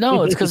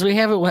 No, it's because we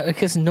haven't.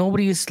 Because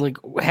nobody's like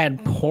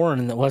had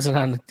porn that wasn't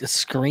on the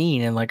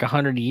screen in like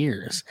 100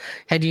 years.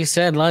 Had you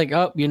said like,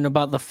 oh, you know,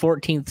 about the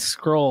 14th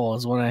scroll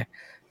is when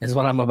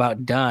I'm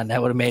about done,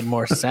 that would have made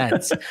more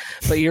sense.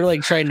 But you're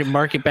like trying to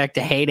mark it back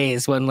to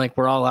heydays when like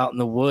we're all out in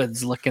the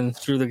woods looking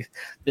through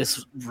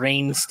this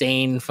rain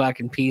stained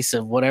fucking piece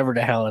of whatever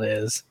the hell it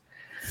is.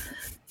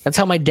 That's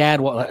how my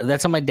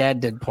dad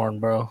did porn,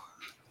 bro.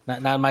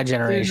 Not my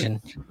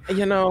generation.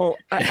 You know,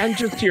 I'm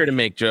just here to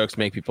make jokes,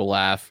 make people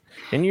laugh,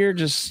 and you're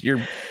what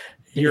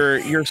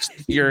is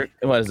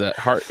it?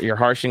 You're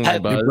harshing my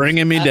buzz. You're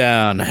bringing me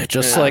down,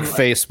 just like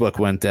Facebook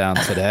went down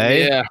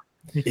today.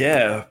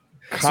 Yeah.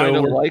 Kind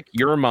of like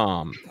your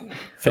mom.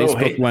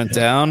 Facebook went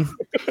down.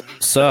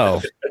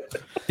 So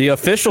the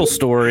official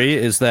story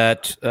is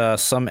that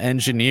some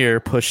engineer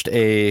pushed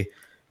a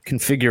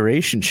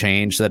configuration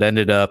change that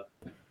ended up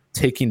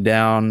taking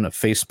down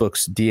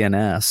Facebook's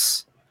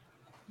DNS.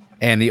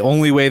 And the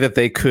only way that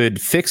they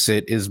could fix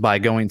it is by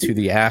going to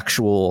the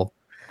actual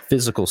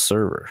physical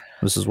server.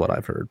 This is what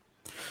I've heard.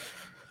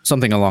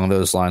 Something along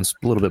those lines,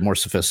 a little bit more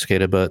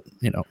sophisticated, but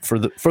you know, for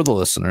the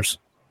listeners.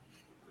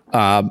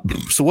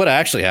 So what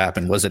actually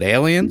happened? Was it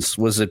aliens?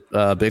 Was it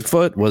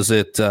Bigfoot? Was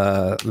it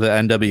the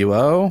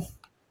NWO?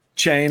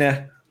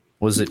 China?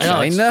 Was it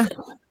China?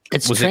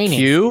 It's was training.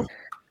 it Q?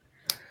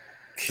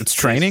 It's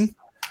training?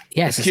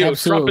 Yes, it's Q.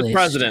 absolutely. Trump is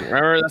president.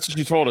 Remember, that's what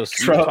you told us.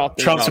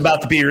 Trump's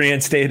about to be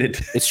reinstated.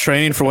 It's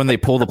training for when they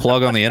pull the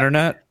plug on the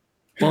internet?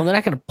 Well, they're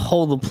not going to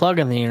pull the plug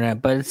on the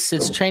internet, but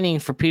it's training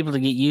for people to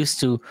get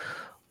used to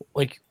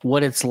like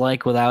what it's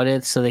like without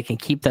it, so they can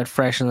keep that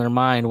fresh in their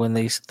mind when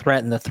they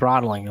threaten the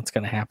throttling that's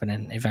going to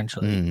happen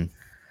eventually.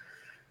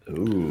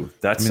 Ooh,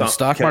 that's the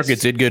stock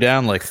market did go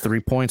down like 3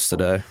 points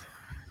today.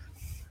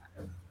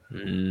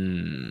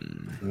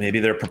 Maybe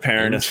they're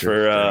preparing us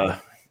for.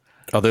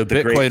 Although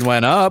Bitcoin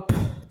went up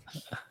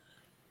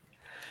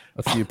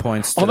a few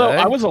points today. Although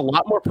I was a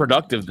lot more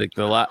productive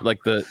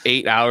the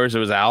 8 hours it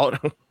was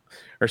out.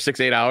 Or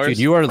 6-8 hours. Dude,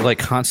 you are like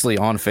constantly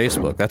on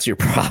Facebook. That's your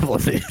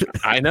problem, dude.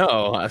 I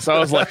know. So I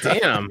was like,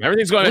 damn,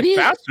 everything's going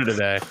faster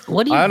today.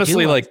 What do you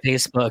honestly do on like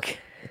Facebook?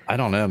 I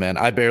don't know, man.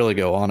 I barely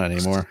go on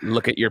anymore.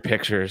 Look at your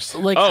pictures.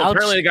 Like,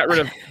 apparently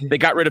they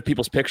got rid of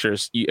people's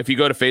pictures. If you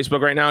go to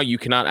Facebook right now, you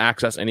cannot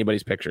access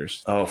anybody's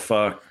pictures. Oh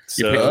fuck!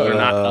 Your pictures are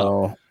not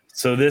up.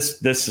 So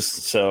this is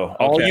so. Okay.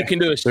 All you can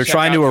do is they're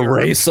trying to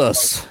erase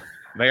us.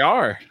 They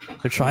are.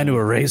 They're trying to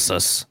erase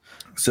us.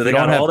 So they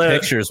don't have all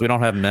pictures. We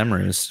don't have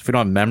memories. If we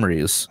don't have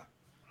memories,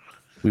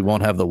 we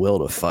won't have the will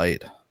to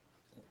fight.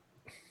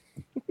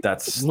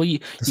 That's well, you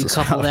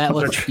couple that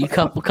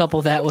with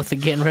couple that with the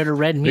getting rid of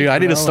red meat. Dude, I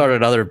need to start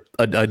another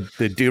the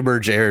Doomer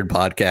Jared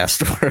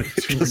podcast where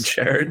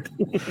Jared.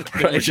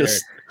 I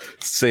just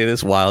say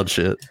this wild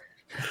shit.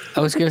 I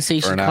was gonna say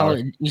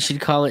you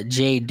should call it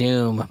J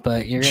Doom,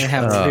 but you're gonna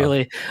have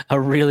a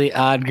really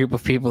odd group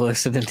of people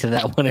listening to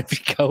that one if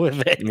you go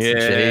with it.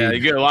 Yeah, you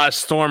get a lot of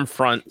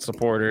Stormfront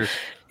supporters.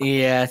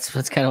 Yeah,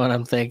 that's kind of what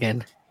I'm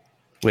thinking.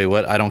 Wait,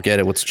 what? I don't get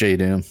it. What's J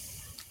Doom?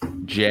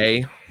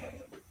 J,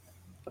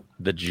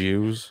 the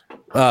Jews.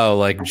 Oh,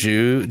 like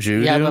Jew.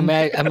 Yeah, I'm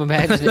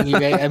imagining you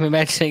guys. I'm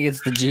imagining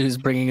it's the Jews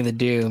bringing the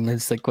doom.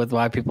 It's like with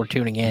why people are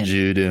tuning in.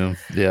 Jew Doom.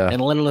 Yeah.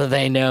 And little do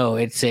they know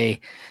it's a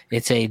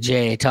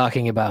J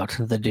talking about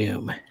the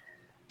doom.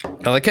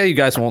 I like how you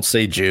guys won't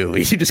say Jew.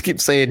 You just keep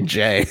saying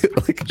J.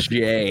 Like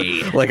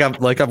J. Like I'm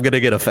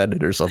gonna get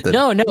offended or something.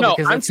 No,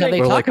 because that's how they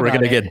talk like we're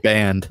about gonna it. get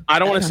banned. I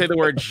don't want to say the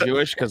word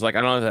Jewish because like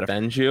I don't know if that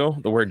offends you.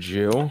 The word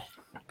Jew.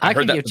 I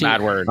heard that's a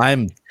bad word.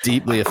 I'm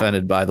deeply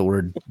offended by the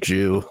word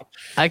Jew.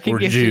 I can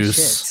give you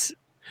shits.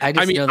 I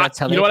mean, know that's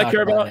how they what talk I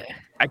care about. it.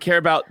 I care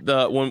about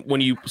the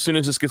when you as soon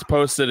as this gets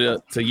posted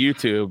to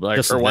YouTube, like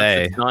Just or once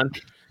they. it's done,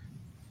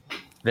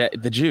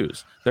 the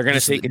Jews they're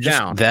gonna take it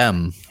down.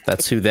 Them.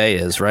 That's who they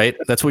is, right?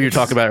 That's what you're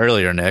talking about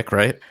earlier, Nick.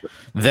 Right?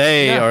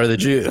 They are the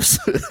Jews.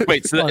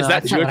 Wait, so is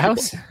that Jewish?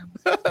 House?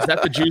 Is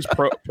that the Jews'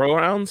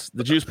 pronouns?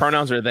 The Jews'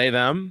 pronouns are they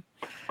them?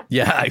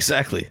 Yeah,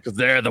 exactly. Because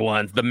they're the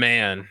ones. The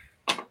man.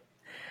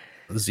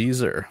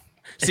 Zezer.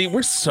 See,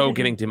 we're so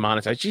getting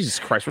demonetized. Jesus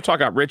Christ. We're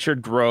talking about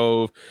Richard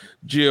Grove,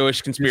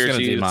 Jewish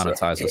conspiracy.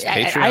 Demonetize us.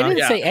 Patreon. I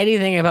didn't say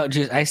anything about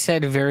Jews. I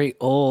said very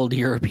old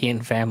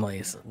European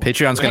families.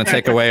 Patreon's going to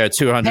take away our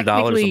 $200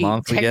 a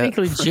month we get.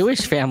 Technically,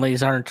 Jewish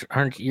families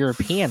aren't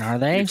European, are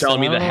they? You're telling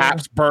me the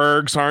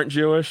Habsburgs aren't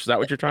Jewish? Is that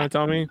what you're trying to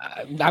tell me?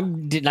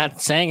 I'm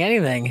not saying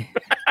anything.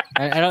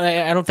 I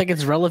don't think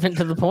it's relevant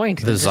to the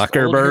point. The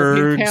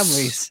Zuckerbergs.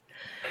 Families.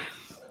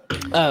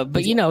 But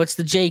it's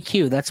the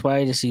JQ. That's why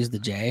I just use the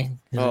J.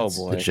 Oh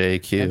boy, the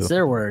JQ. That's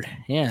their word.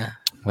 Yeah,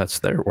 that's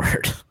their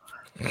word.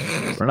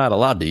 We're not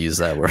allowed to use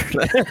that word.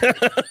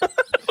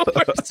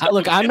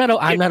 Look, I'm not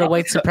a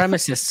white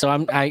supremacist, so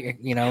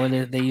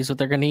they use what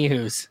they're going to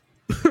use.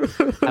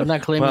 I'm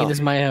not claiming it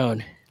as my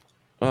own.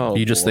 Oh,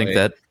 you just think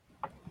that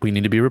we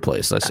need to be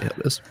replaced? I see how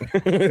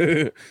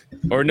it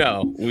is. Or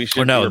no, we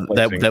should. Or no,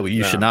 that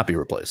you should not be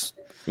replaced.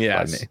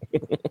 Yeah.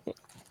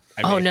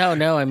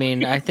 No. I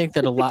mean, I think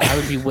that I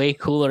would be way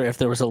cooler if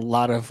there was a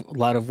lot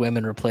of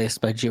women replaced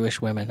by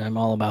Jewish women. I'm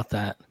all about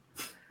that.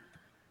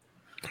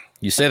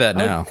 You say that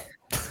now.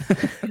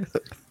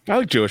 I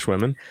like Jewish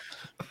women.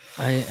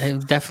 I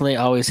definitely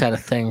always had a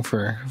thing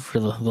for the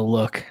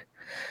look.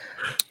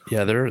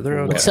 Yeah, they're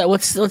okay.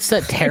 What's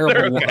that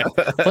terrible one?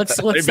 What's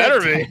They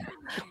better be.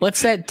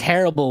 What's that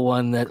terrible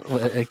one that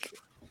like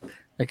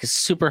is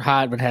super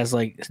hot but has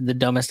like the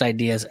dumbest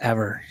ideas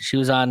ever? She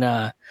was on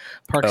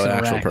Parks and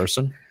actual Rec.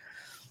 person.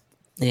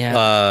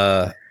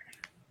 Yeah.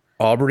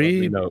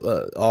 Aubrey,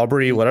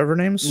 whatever her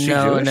name is. She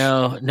Jewish?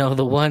 No,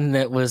 the one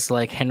that was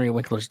like Henry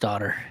Winkler's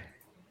daughter.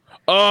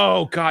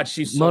 Oh God,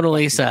 she's so Mona fucking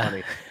Lisa.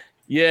 funny.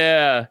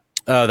 Yeah.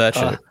 Oh, that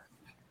shit.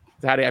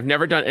 Daddy, I've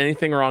never done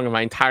anything wrong in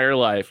my entire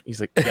life. He's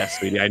like, yes,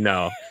 sweetie, I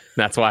know.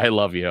 That's why I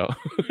love you.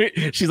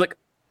 She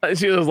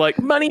was like,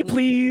 money,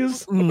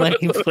 please. Money,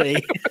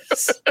 please.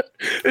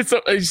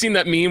 You've seen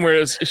that meme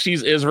where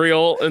she's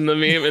Israel in the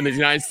meme in the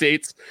United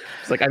States?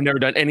 It's like, I've never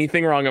done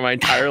anything wrong in my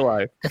entire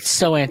life. It's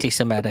so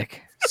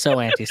anti-Semitic. So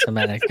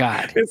anti-Semitic.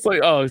 God. It's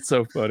like, oh, it's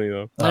so funny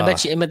though. I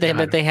bet you. But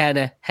they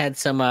had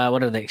some.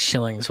 What are they?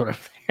 Shillings. What are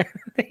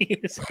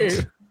they?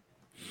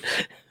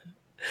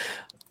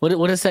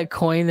 What is that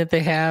coin that they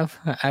have?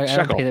 I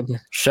don't pay them.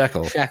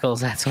 Shekels.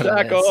 That's what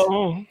it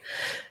is.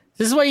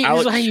 This is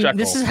why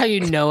this is how you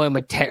know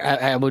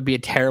I would be a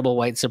terrible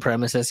white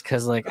supremacist,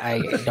 because like I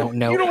don't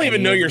know. You don't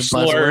even know your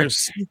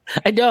slurs.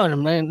 I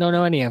don't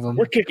know any of them.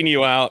 We're kicking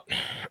you out.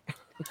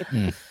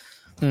 We're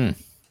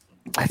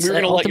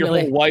gonna let your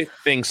whole white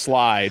thing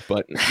slide,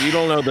 but you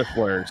don't know the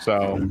slur,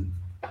 so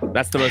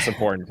that's the most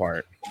important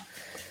part.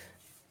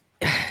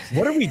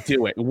 What are we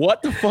doing?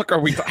 What the fuck are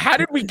we? How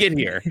did we get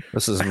here?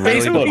 This is really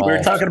Facebook. We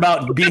were talking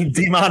about being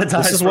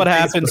demonetized. This is what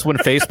happens when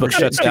Facebook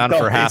shuts down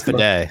for half a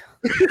day.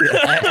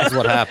 This is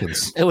what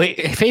happens. Wait,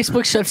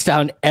 Facebook shuts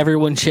down.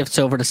 Everyone shifts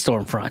over to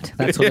Stormfront.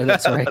 That's what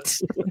that's right.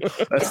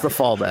 That's the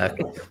fallback.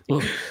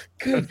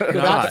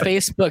 Without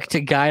Facebook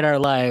to guide our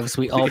lives,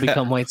 we all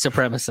become white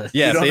supremacists.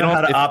 Yeah, you don't know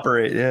how to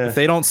operate. Yeah, if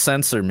they don't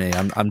censor me,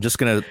 I'm just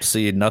gonna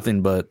see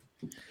nothing but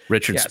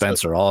Richard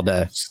Spencer all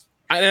day.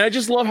 And I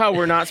just love how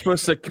we're not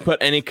supposed to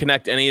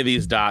connect any of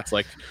these dots.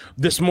 Like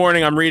this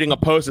morning, I'm reading a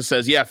post that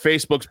says, "Yeah,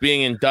 Facebook's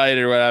being indicted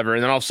or whatever,"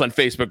 and then all of a sudden,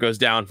 Facebook goes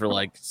down for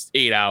like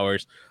 8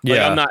 hours. Like,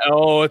 Yeah, I'm not.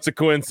 Oh, it's a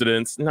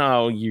coincidence.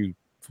 No, you.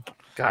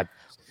 God.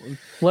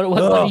 What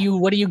are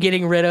you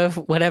getting rid of?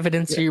 What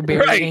evidence are you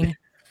burying? Right.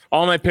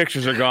 All my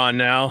pictures are gone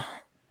now.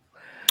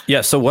 Yeah.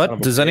 So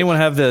what? Does anyone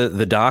have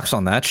the docs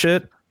on that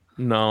shit?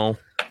 No,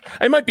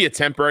 it might be a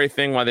temporary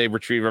thing while they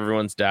retrieve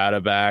everyone's data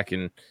back,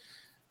 and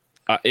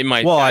it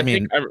might. Well,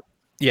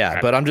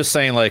 but I'm just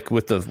saying, like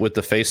with the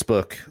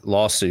Facebook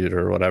lawsuit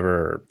or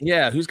whatever.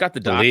 Yeah, who's got the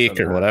leak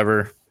or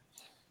whatever?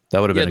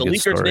 That would have been a good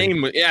story. The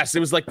leaker's name. Yes,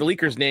 it was like the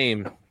leaker's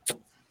name.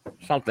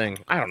 Something.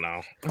 I don't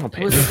know.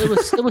 It was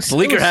the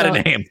leaker had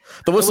a name.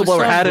 The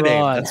whistleblower had a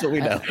name. That's what we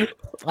know.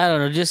 I don't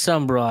know. Just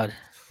some broad.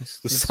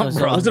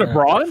 Was it a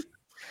broad?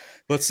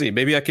 Let's see.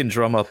 Maybe I can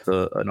drum up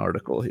an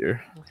article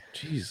here.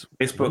 Jeez,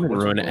 Facebook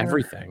would ruin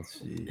everything.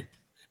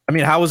 I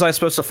mean, how was I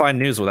supposed to find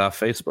news without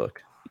Facebook?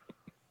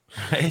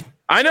 Right?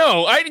 I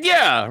know.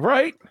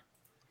 Right.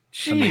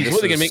 Jeez, what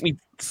are they gonna make me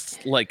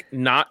like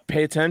not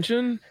pay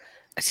attention?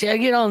 See, I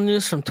get all the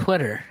news from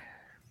Twitter.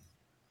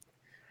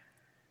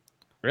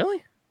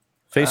 Really?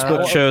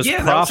 Facebook shows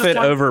profit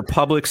over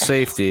public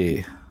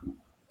safety.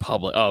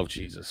 Oh,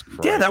 Jesus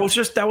Christ. Yeah, that was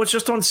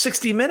just on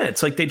 60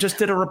 Minutes. Like they just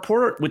did a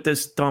report with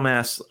this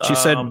dumbass. She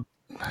said,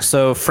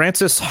 so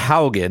Frances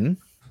Haugen,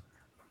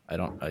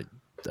 I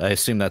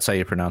assume that's how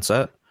you pronounce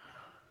that.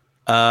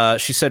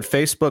 She said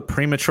Facebook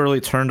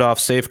prematurely turned off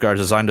safeguards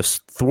designed to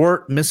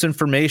thwart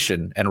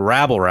misinformation and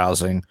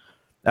rabble-rousing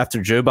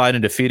after Joe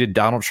Biden defeated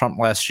Donald Trump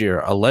last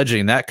year,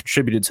 alleging that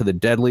contributed to the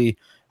deadly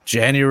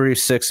January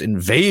 6th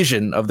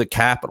invasion of the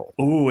Capitol.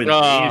 Ooh,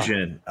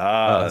 invasion.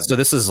 So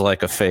this is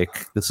like a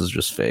fake. This is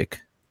just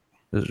fake.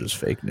 This is just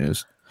fake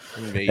news.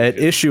 At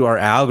issue are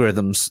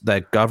algorithms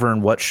that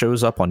govern what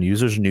shows up on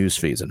users' news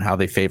feeds and how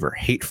they favor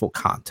hateful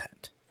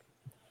content.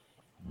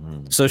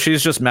 So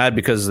she's just mad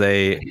because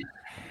they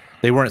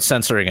weren't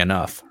censoring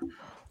enough.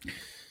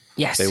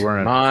 Yes, they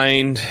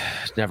weren't.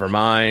 Never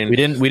mind. We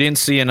didn't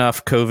see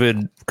enough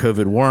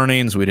COVID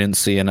warnings. We didn't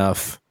see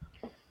enough.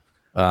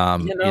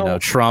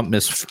 Trump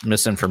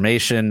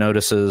misinformation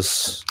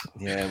notices.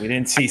 Yeah, we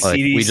didn't see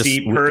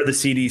CDC per the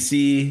CDC.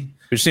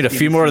 We just need a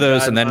few more of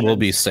those, and then we'll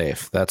be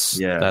safe. That's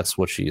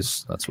what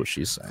she's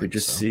saying. We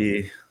just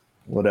see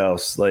what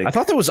else. Like I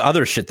thought there was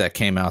other shit that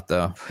came out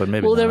though, but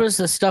maybe. Well, there was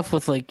the stuff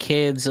with like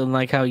kids and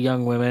like how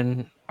young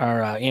women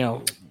are,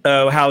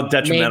 how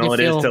detrimental it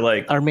is to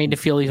like are made to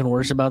feel even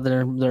worse about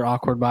their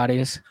awkward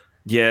bodies.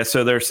 Yeah,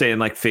 so they're saying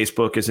like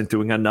Facebook isn't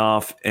doing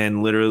enough,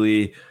 and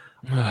literally.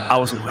 I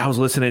was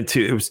listening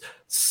to it was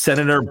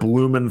Senator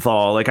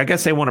Blumenthal. Like I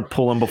guess they want to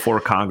pull him before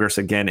Congress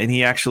again, and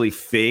he actually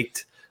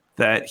faked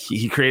that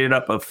he created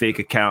up a fake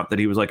account that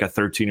he was like a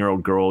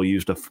 13-year-old girl,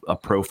 used a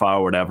profile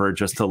or whatever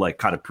just to like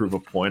kind of prove a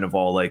point of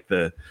all like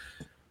the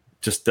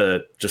just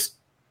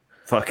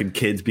fucking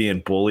kids being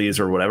bullies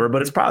or whatever.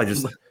 But it's probably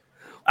just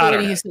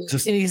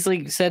he's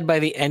like said by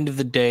the end of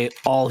the day,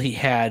 all he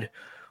had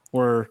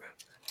were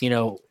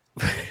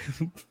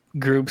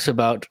groups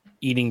about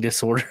eating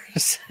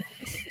disorders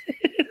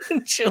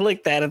and shit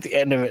like that at the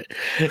end of it,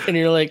 and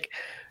you're like,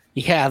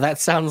 yeah, that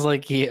sounds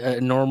like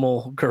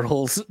normal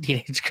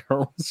teenage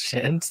girls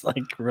shit. It's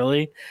like,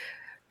 really?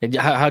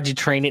 How'd you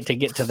train it to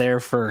get to there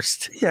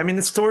first? Yeah, I mean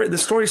the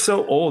story's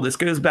so old. This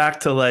goes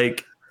back to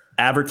like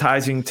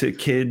advertising to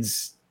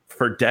kids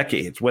for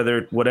decades,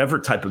 whatever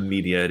type of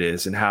media it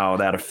is, and how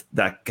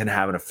that can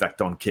have an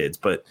effect on kids.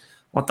 But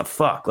what the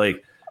fuck?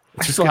 Like,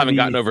 I still haven't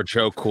gotten over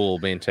Joe Cool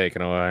being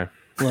taken away.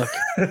 Look,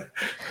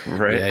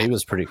 right? Yeah, he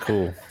was pretty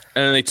cool.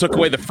 And then they took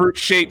away the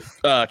fruit-shaped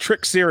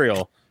trick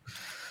cereal.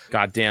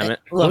 God damn it!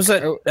 What was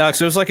that,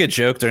 Alex? It was like a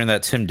joke during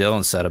that Tim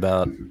Dillon set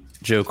about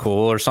Joe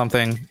Cool or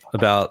something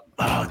about.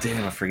 Oh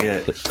damn, I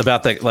forget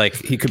about that. Like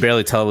he could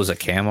barely tell it was a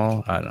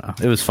camel. I don't know.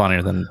 It was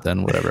funnier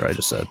than whatever I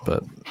just said,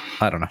 but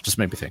I don't know. Just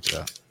made me think of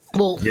that.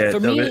 Well, for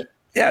me,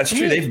 it's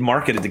true. They've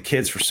marketed to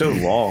kids for so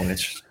long.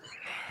 It's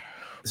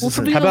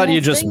how about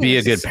you just be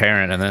a good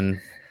parent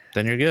and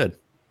then you're good,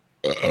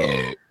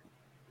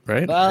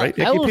 right? Right?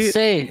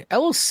 I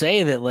will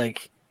say that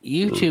like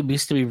YouTube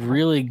used to be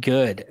really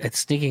good at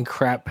sneaking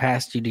crap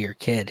past you to your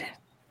kid.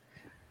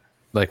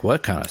 Like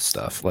what kind of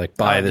stuff? Like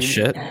buy the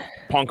shit?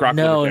 Punk rock?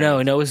 No,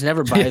 it was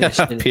never buy the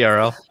shit.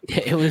 PRL.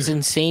 It was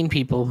insane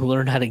people who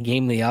learned how to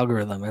game the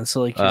algorithm, and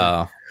so like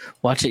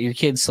watch it. Your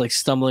kids like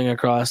stumbling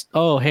across.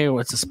 Oh, hey,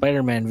 what's a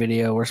Spider-Man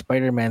video where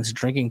Spider-Man's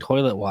drinking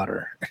toilet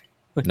water?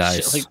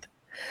 Nice. Like,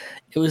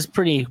 it was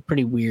pretty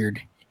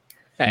weird.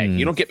 Hey,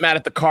 you don't get mad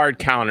at the card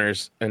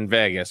counters in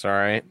Vegas, all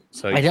right?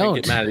 So you can't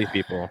get mad at these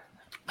people.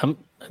 I'm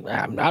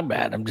not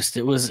mad. I'm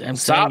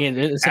Stop saying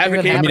it's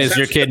advocating. I mean, is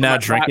your kid now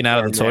drinking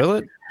out of the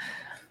toilet?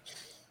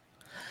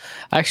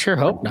 I sure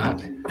hope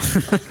not.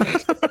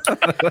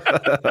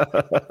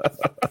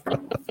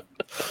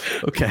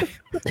 Okay.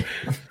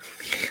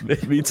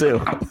 Me too.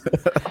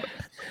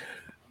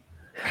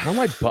 How am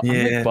I?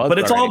 But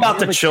it's all about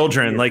the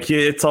children. Like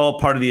it's all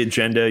part of the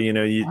agenda. You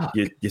know, you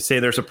say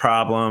there's a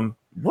problem.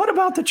 What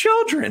about the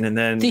children? And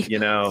then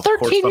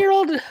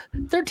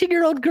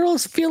 13-year-old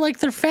girls feel like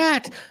they're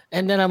fat,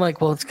 and then I'm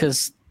like, well, it's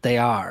because they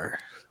are.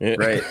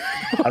 Right.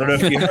 I don't know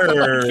if you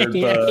heard.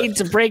 I hate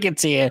to break it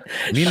to you.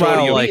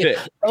 Meanwhile,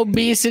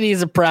 obesity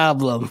is a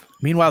problem.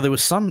 Meanwhile, there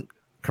was some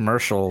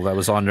commercial that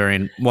was on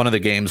during one of the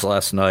games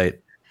last night,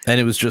 and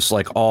it was just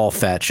like all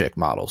fat chick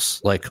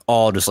models, like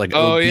all just like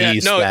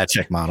obese fat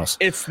chick models.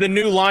 It's the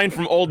new line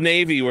from Old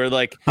Navy where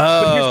like,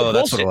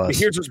 that's what it was.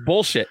 Here's what's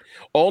bullshit.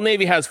 Old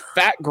Navy has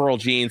fat girl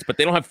jeans, but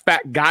they don't have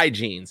fat guy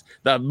jeans.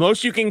 The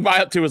most you can buy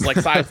up to is like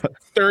size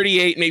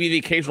 38, maybe the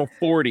occasional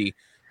 40.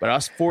 But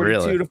us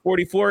 42 to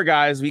 44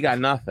 guys, we got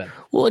nothing.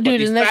 Well,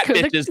 dude, these fat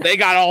bitches, they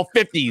got all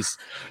 50s.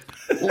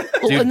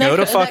 Dude, go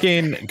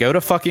to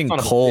fucking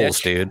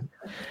Kohl's, dude.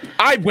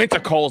 I went to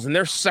Kohl's, and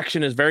their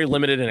section is very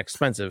limited and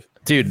expensive.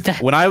 Dude,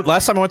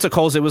 last time I went to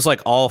Kohl's, it was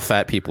like all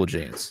fat people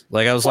jeans.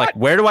 Like I was like,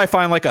 where do I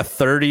find like a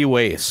 30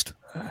 waist?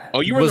 Oh,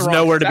 you was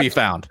nowhere to be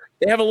found.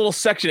 They have a little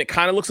section. It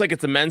kind of looks like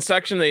it's a men's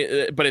section,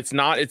 but it's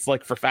not. It's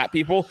like for fat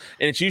people,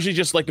 and it's usually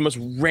just like the most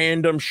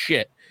random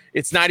shit.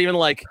 It's not even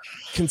like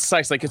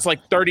concise. Like it's like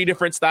 30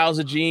 different styles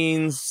of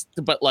jeans,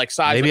 but like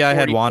size. Maybe like I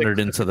had wandered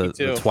into the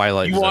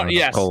twilight zone.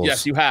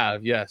 Yes, you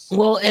have. Yes.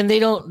 Well, and they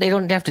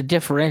don't have to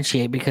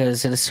differentiate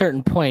because at a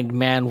certain point,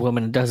 man,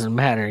 woman, it doesn't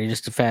matter. You're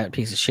just a fat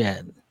piece of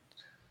shit.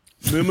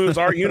 Moo-moos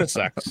are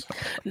unisex.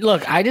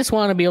 Look, I just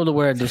want to be able to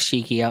wear a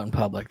dashiki out in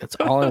public. That's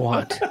all I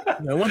want.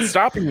 No one's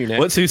stopping you, Nick.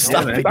 What's who's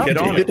stopping you? Get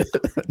on it.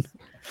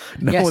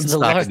 No one's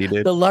stopping you,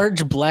 dude. The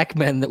large black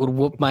men that would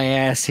whoop my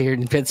ass here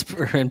in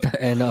Pittsburgh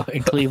and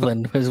in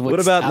Cleveland was what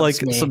about like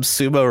some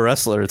sumo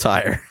wrestler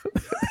attire?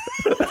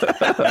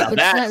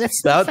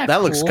 That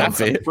looks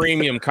comfy. That's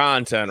premium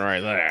content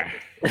right there.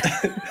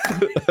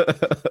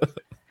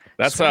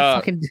 That's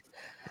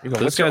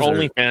what's your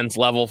OnlyFans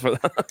level for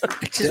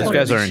that? These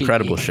guys are in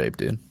incredible shape,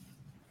 dude.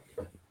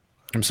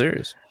 I'm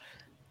serious.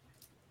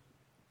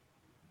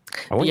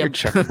 I want your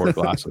checkerboard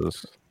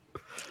glasses.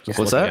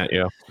 What's that? At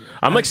you.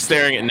 I'm like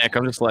staring at Nick.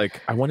 I'm just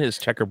like, I want his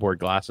checkerboard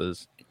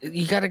glasses.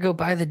 You got to go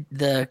buy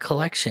the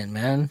collection,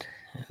 man.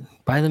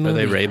 Buy the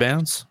movie. Are they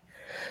Ray-Bans?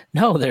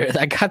 No,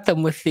 I got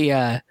them with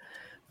the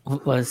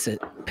what was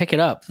it? Pick It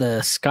Up,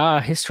 the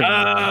ska history.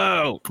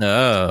 Oh,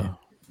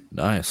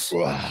 nice.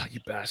 Oh, you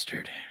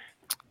bastard.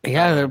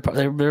 Yeah,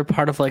 they're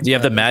part of like. Do you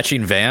have the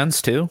matching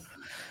Vans too?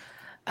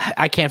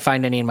 I can't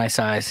find any in my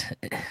size.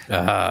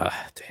 Damn.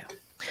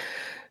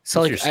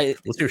 So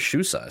what's your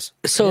shoe size?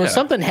 So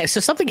something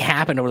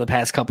happened over the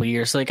past couple of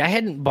years. Like I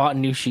hadn't bought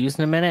new shoes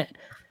in a minute,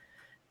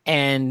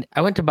 and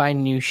I went to buy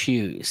new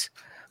shoes,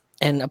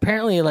 and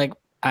apparently like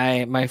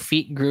my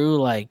feet grew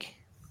like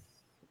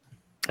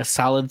a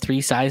solid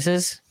 3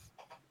 sizes.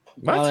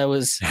 What? While I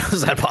was How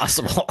is that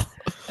possible?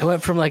 I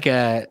went from like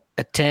a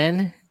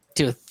 10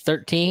 to a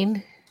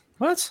 13.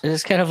 What?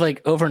 It's kind of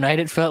like overnight.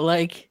 It felt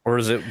like, or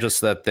is it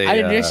just that they?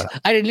 I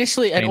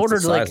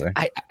ordered like sizing.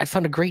 I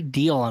found a great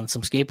deal on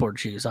some skateboard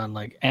shoes on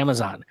like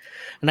Amazon,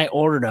 and I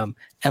ordered them,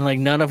 and like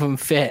none of them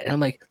fit. And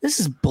I'm like, this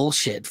is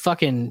bullshit.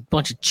 Fucking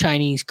bunch of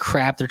Chinese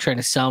crap. They're trying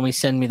to sell me,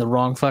 send me the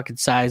wrong fucking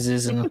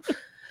sizes, and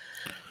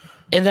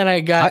And then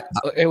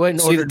it went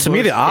and See, ordered to me,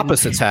 the Bush, and-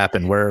 opposites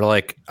happen where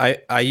like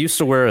I used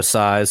to wear a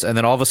size and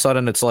then all of a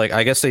sudden it's like,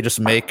 I guess they just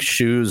make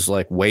shoes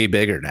like way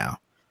bigger now.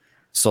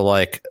 So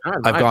like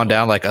I've gone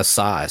down like a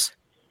size.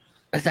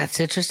 That's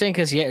interesting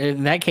because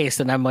in that case,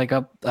 then I'm like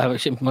up. I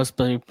must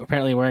be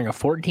apparently wearing a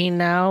 14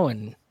 now,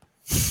 and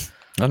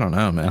I don't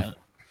know, man.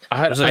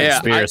 There's an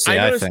conspiracy,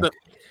 I think.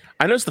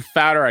 I noticed the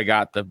fatter I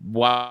got,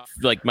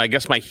 I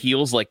guess my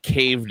heels like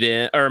caved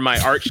in, or my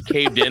arch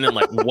caved in and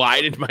like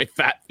widened my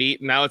fat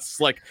feet. And now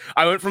it's like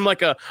I went from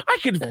like I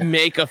could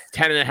make a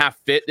 10.5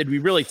 fit. It'd be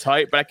really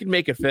tight, but I could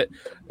make it fit.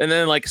 And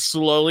then like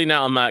slowly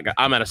now I'm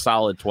at a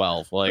solid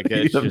 12. Like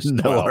it's just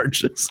no 12.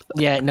 arches.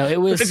 Yeah, no,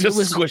 it was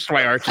squished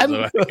my arches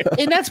away.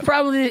 And that's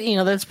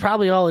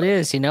probably all it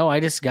is. I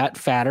just got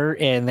fatter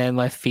and then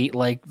my feet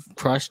like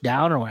crushed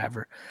down or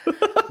whatever.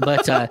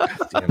 But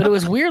it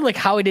was weird, like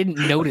how I didn't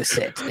notice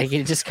it. Like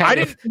it just kind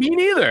of. Me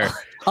neither.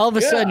 All of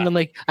a sudden, I'm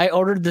like, I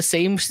ordered the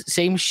same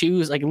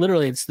shoes. Like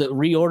literally, it's the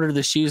reorder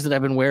the shoes that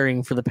I've been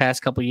wearing for the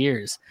past couple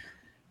years,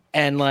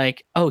 and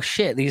like, oh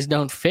shit, these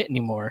don't fit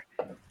anymore.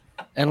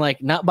 And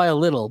like, not by a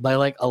little, by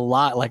like a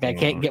lot. Like I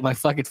can't get my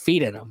fucking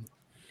feet in them.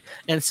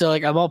 And so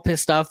like, I'm all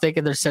pissed off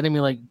thinking they're sending me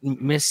like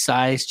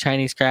missized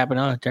Chinese crap, and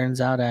it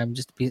turns out I'm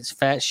just a piece of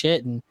fat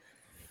shit. And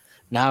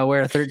now I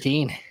wear a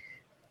 13.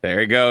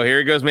 There you go. Here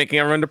he goes, making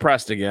everyone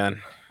depressed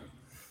again.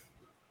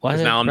 Why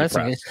is it now I'm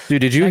depressing? depressed.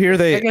 Dude, did you hear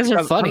You guys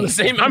are funny.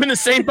 I'm in the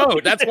same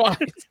boat. That's why.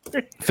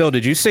 Phil,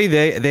 did you say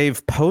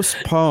they've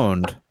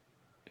postponed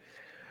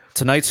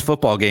tonight's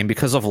football game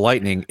because of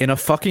lightning in a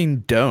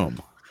fucking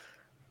dome?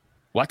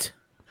 What?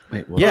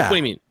 Wait, what? Yeah. What do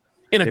you mean?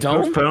 In a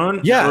dome?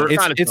 Postponed? Yeah, Or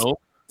not a dome?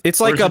 it's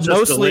like Or is it just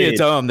mostly delayed? a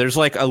dome. There's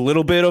like a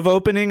little bit of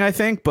opening, I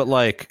think, but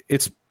like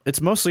it's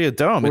mostly a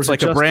dome. Or It's is it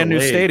like a just brand new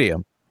delayed?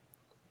 stadium.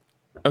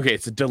 Okay,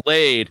 it's a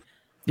delayed.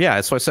 Yeah,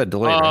 that's why I said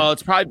delayed. Oh, right?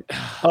 it's probably.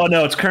 Oh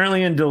no, it's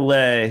currently in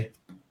delay,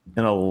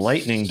 in a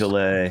lightning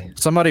delay.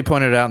 Somebody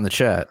pointed it out in the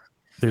chat.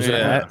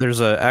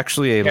 There's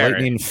actually a Garrett.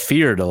 lightning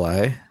fear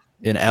delay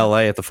in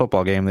LA at the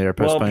football game. They are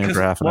postponing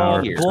for half an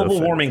hour. Global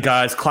warming,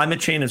 guys. Climate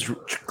change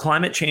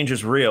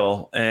is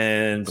real,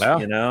 and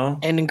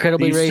And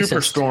incredibly these racist.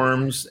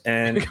 superstorms,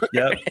 and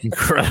yep.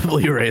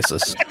 Incredibly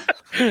racist.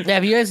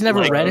 Have you guys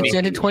never Like read me.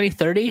 Agenda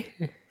 2030?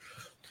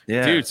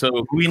 Yeah, Dude,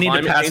 so we need to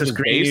climate pass change this is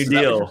Green New based, is that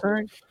what Deal. you're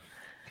saying?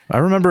 I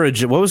remember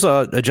what was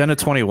Agenda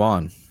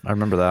 21. I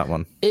remember that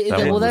one.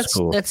 That one was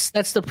cool.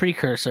 That's the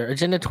precursor.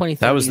 Agenda 2030.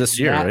 That was this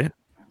year, right?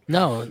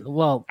 No,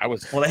 well,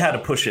 Well, they had to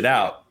push it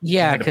out.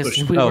 yeah, They had to because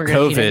push- we were gonna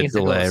COVID need the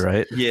delay, goals.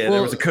 right? Yeah, Well,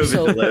 there was a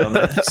COVID delay on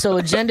that. So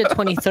Agenda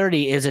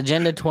 2030 is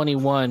Agenda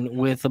 21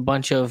 with a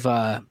bunch of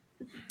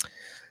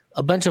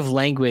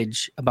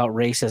language about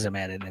racism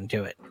added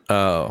into it.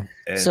 Oh,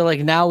 And So like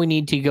now we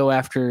need to go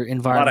after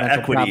environmental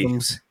equity.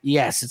 problems.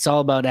 Yes, it's all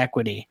about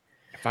equity.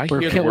 If I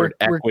We're hear kill- the word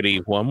we're- equity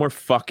one more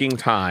fucking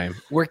time,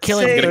 We're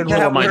killing say third that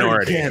world word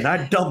minority. again.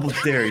 I double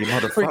dare you,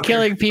 motherfucker. We're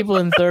killing people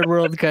in third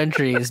world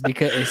countries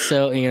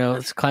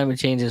because climate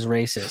change is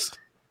racist.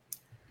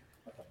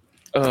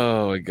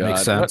 oh my god,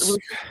 makes sense.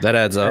 That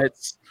adds up.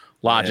 It's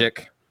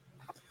logic,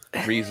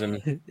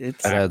 reason,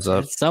 It's, That adds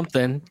up. it's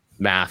something.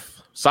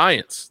 math,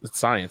 science. It's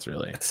science,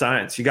 really.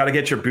 Science. You got to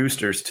get your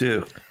boosters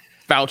too.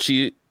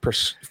 Fauci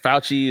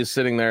is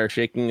sitting there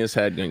shaking his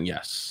head, going,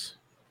 "Yes,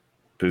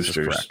 this is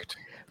Boosters. correct."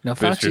 No,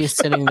 Fauci Boosters. is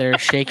sitting there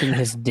shaking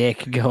his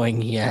dick,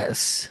 going,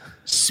 "Yes."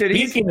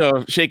 Speaking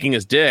of shaking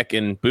his dick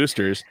and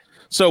boosters,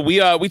 so we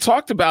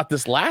talked about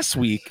this last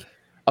week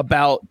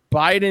about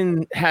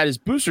Biden had his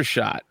booster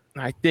shot,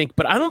 I think,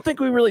 but I don't think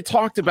we really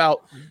talked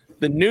about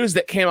the news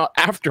that came out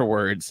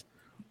afterwards,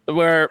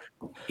 where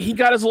he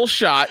got his little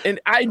shot, and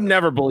I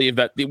never believe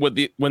that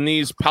when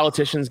these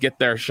politicians get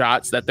their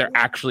shots that they're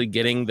actually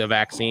getting the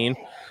vaccine.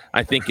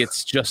 I think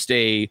it's just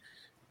okay.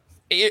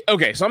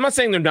 So I'm not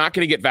saying they're not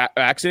going to get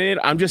vaccinated.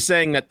 I'm just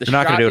saying that They're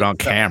not going to do it on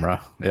itself-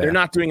 camera. Yeah. They're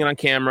not doing it on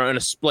camera in a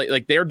split.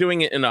 Like they're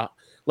doing it in a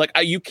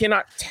you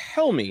cannot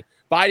tell me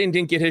Biden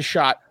didn't get his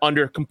shot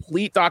under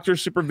complete doctor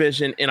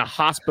supervision in a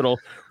hospital,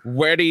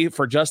 ready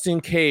for just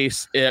in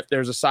case if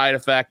there's a side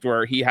effect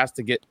where he has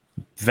to get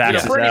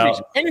Vax for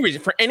is any out.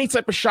 reason, for any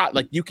type of shot.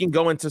 Like you can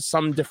go into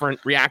some different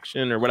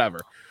reaction or whatever.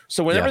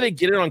 So whenever Yeah. they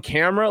get it on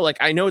camera, like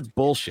I know it's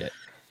bullshit.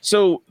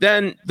 So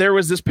then there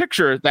was this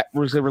picture that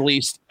was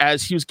released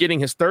as he was getting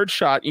his third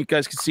shot. You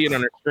guys can see it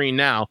on our screen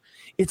now.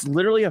 It's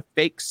literally a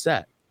fake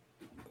set.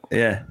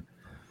 Yeah.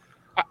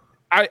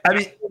 I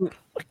mean,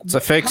 It's a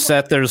fake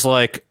set. There's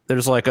like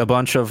a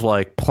bunch of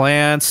like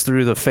plants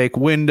through the fake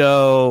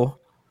window,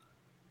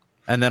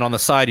 and then on the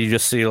side you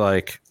just see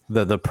like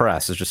the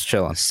press is just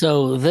chilling.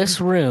 So this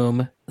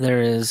room,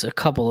 there is a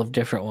couple of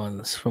different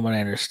ones, from what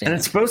I understand. and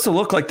it's supposed to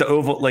look like the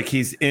Oval, like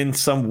he's in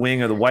some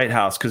wing of the White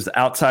House, because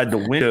outside the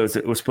windows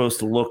it was supposed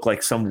to look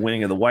like some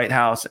wing of the White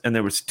House, and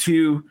there was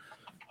two.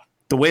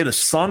 The way the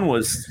sun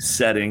was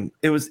setting,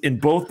 it was in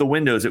both the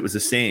windows. It was the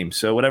same.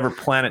 So whatever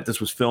planet this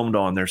was filmed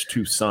on, there's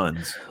two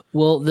suns.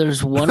 Well,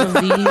 there's one of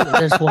these.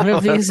 There's one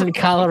of these in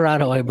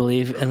Colorado, I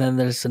believe, and then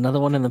there's another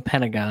one in the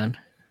Pentagon.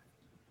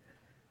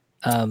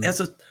 So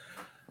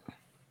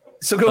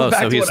going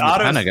back so to he's what in the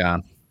Otto's,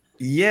 Pentagon.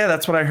 Yeah,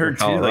 that's what I heard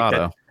too. Like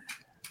Colorado.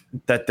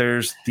 that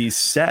there's these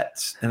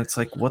sets, and it's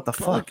like, what the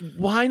fuck?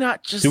 Why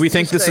not just? Do we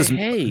think this say, is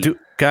Hey,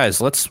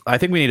 guys? I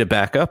think we need to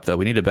back up though.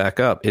 We need to back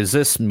up. Is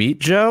this Meat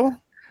Joe?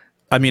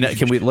 I mean,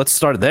 let's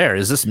start there.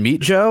 Is this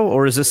Meat Joe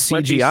or is this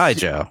CGI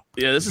Joe?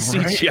 Yeah, this is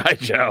CGI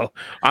Joe.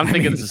 I'm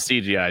thinking this is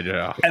CGI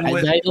Joe. And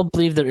I don't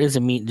believe there is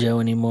a Meat Joe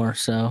anymore.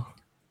 So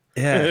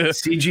yeah,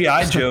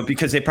 CGI Joe,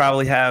 because they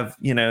probably have,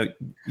 you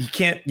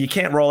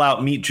can't roll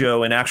out Meat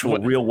Joe in actual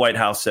real White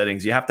House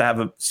settings. You have to have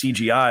a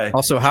CGI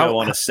Also, Joe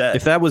on a set.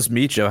 If that was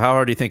Meat Joe, how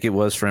hard do you think it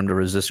was for him to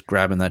resist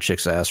grabbing that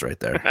chick's ass right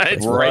there?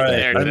 It's right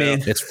there. I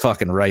mean, It's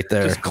fucking right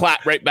there. just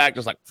clap right back,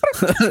 just like.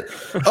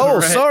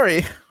 Oh,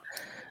 sorry.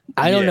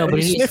 I don't know, but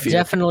he's sniffy.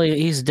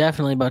 he's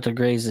definitely about to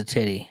graze the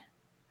titty.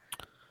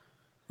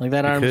 Like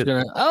that arm's could.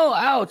 gonna. Oh,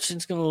 ouch!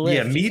 It's gonna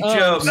lift. yeah, Meat Oh,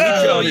 Joe. Meat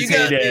Joe in you his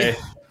got heyday.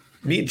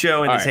 Meat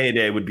Joe in All his right.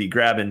 heyday would be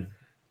grabbing.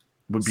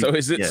 So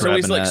is it? yeah. So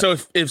he's Grabbing like. that.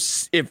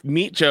 So if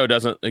Meat Joe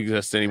doesn't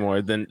exist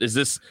anymore, then is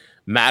this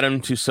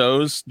Madame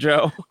Tussauds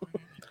Joe?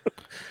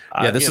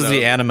 Yeah, this is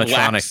the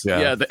animatronic wax, Joe.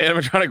 Yeah, the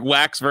animatronic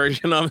wax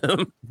version of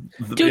him.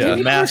 Dude, yeah, have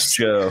you Mask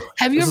Joe.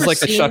 Have you This ever is like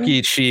the seen? Chuck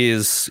E.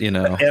 Cheese,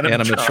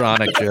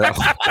 animatronic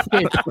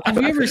Joe.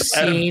 Have you ever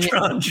seen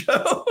Animatron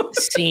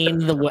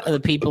Joe.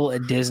 the people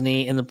at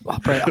Disney in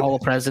the Hall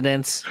of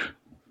Presidents?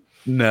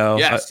 No.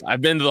 Yes,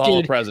 I've been to the Hall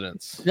of Dude.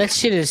 Presidents. That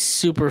shit is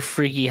super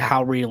freaky.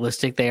 How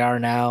realistic they are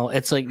now.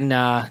 It's like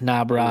nah,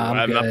 bro.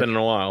 I've not been in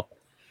a while.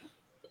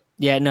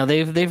 Yeah, no,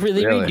 they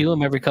Really? redo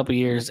them every couple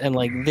years, and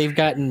like they've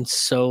gotten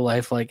so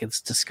lifelike, it's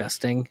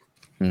disgusting.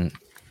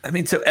 I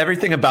mean, so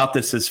everything about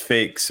this is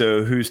fake.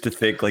 So who's to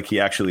think like he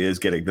actually is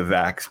getting the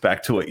vax?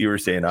 Back to what you were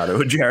saying,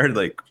 Otto and Jared.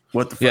 Like,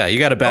 what the fuck? Yeah, you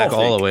got to back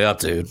all fake. the way up,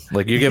 dude.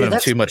 Like you're giving him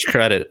that's- too much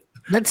credit.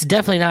 That's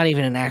definitely not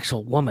even an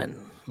actual woman.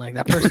 Like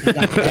that person's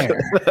not there.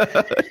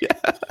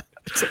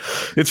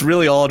 It's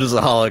really all just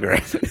a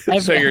hologram.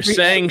 So you're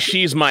saying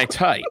she's my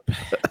type?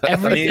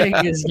 everything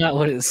is not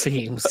what it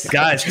seems.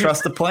 Guys,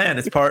 trust the plan.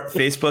 It's part.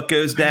 Facebook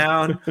goes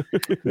down.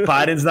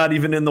 Biden's not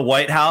even in the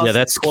White House. Yeah,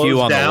 that's It's closed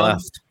Q on down. the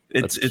left.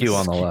 That's Q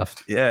on the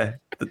left. Yeah.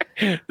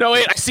 No,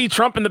 wait. I see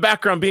Trump in the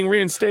background being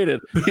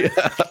reinstated.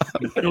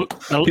 Nope,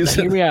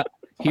 hear me out.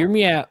 Hear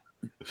me out.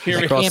 Hear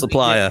me. Across the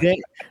playa.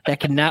 That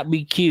cannot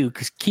be Q,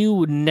 because Q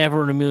would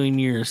never in a million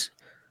years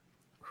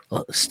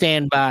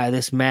stand by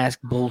this mask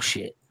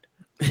bullshit.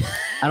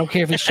 I don't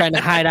care if he's trying to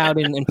hide out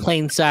in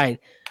plain sight.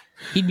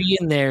 He'd be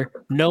in there,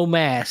 no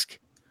mask,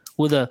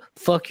 with a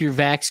 "fuck your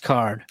vax"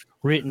 card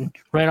written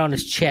right on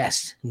his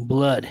chest in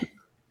blood.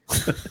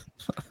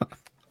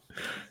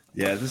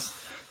 Yeah.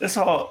 This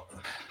whole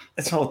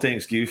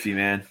thing's goofy,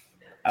 man.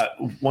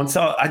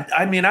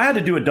 I mean, I had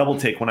to do a double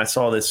take when I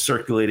saw this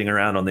circulating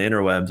around on the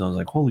interwebs. I was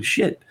like, holy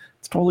shit,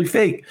 it's totally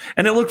fake.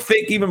 And it looked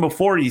fake even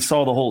before you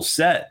saw the whole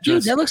set.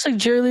 Dude, that looks like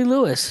Jerry Lee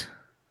Lewis.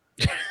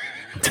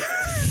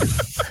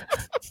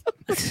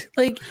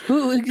 Like,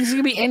 is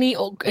gonna be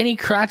any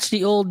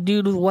crotchety old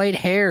dude with white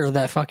hair with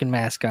that fucking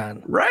mask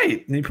on?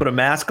 Right. And you put a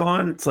mask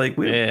on. It's like,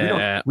 we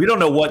Yeah. don't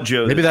know what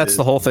Joe Maybe this that's is.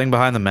 the whole thing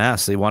behind the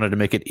mask. They wanted to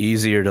make it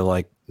easier to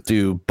like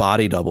do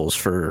body doubles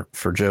for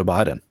Joe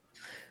Biden.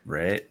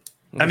 Right.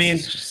 I mean,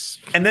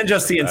 and then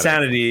just the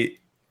insanity.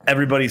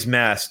 Everybody's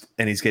masked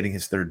and he's getting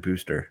his third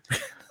booster.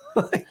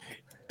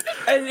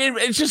 And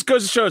it just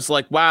goes to show, it's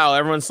like, wow,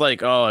 everyone's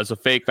like, oh, it's a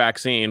fake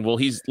vaccine. Well,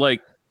 he's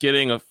like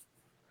getting a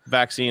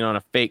vaccine on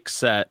a fake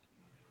set.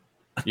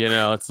 You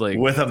know, it's like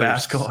With a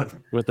mask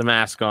on. With the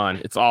mask on,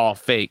 it's all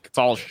fake. It's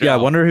all show. Yeah, I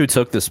wonder who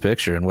took this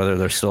picture and whether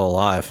they're still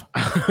alive.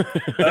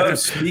 Oh,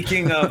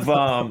 speaking of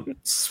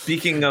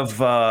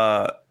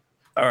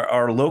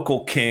our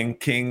local King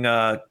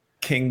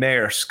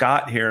Mayor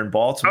Scott here in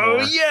Baltimore.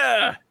 Oh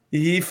yeah,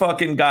 He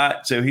fucking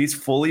he's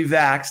fully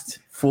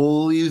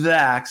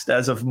vaxxed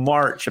as of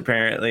March,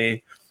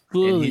 apparently.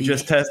 And he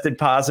just tested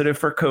positive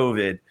for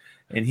COVID.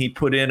 And he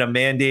put in a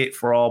mandate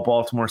for all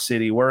Baltimore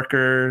City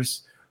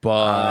workers.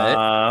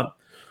 but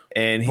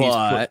And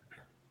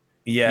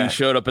he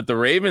showed up at the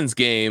Ravens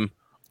game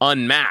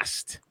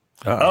unmasked.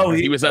 Oh,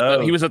 He was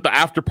at the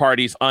after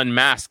parties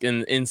unmasked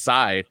and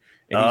inside.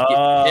 And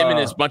him and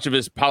a bunch of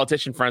his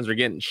politician friends are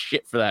getting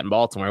shit for that in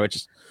Baltimore, which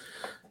is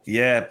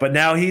yeah, but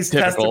now he's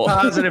typical.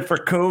 tested positive for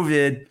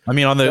COVID. I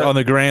mean, on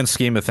the grand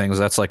scheme of things,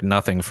 that's like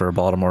nothing for a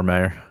Baltimore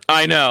mayor.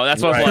 I know.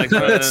 That's what Right.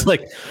 I was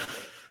like.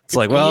 it's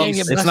like, well, You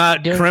didn't get it's busted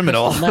not doing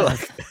criminal.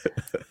 this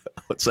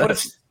What's But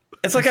that?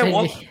 it's like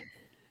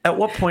at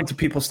what point do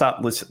people stop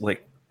listening?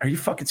 Like, are you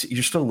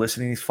you're still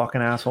listening to these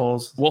fucking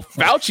assholes? Well,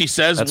 Fauci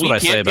says That's we what I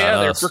say can't about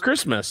gather us. for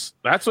Christmas.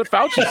 That's what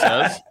Fauci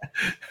says.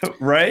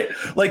 Right?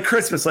 Like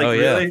Christmas, like Oh,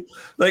 yeah. really?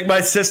 Like my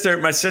sister,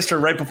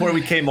 right before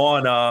we came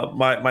on,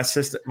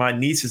 my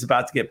niece is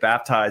about to get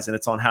baptized and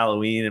it's on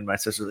Halloween. And my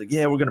sister's like,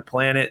 yeah, we're going to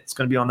plan it. It's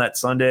going to be on that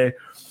Sunday.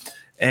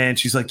 And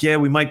she's like, yeah,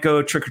 we might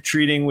go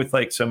trick-or-treating with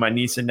so my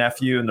niece and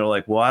nephew. And they're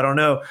like, well, I don't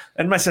know.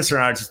 And my sister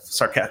and I are just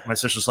sarcastic. My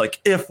sister's like,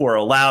 if we're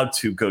allowed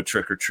to go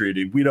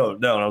trick-or-treating, we don't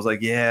know. And I was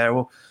like, yeah,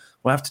 well,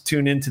 we'll have to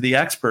tune into the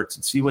experts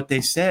and see what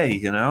they say,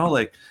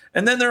 like,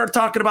 and then they're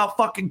talking about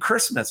fucking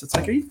Christmas. It's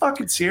like, are you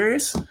fucking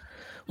serious?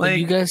 Well,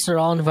 you guys are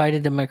all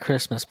invited to my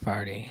Christmas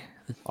party.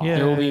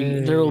 There will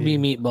be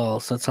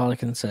meatballs. That's all I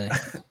can say.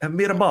 And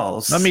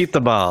meatballs.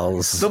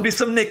 Meatballs. There'll be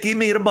some Nicky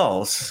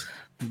meatballs.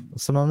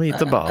 Some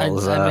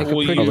meatballs. I make a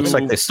pretty- looks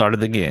like they started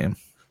the game.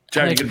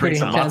 Jared, That's you can bring pretty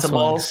some intense matzo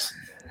one. balls.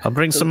 I'll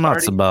bring some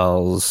party? matzo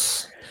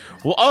balls.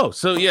 Well,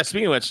 so yeah,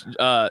 speaking of which,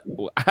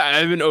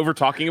 I've been over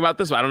talking about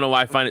this, but I don't know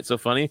why I find it so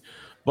funny.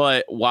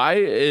 But why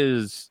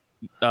is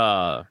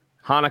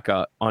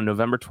Hanukkah on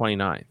November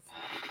 29th?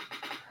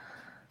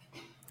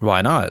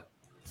 Why not?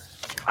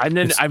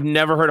 I've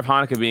never heard of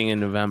Hanukkah being in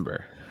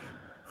November.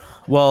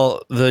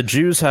 Well, the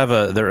Jews have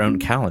their own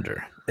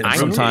calendar. I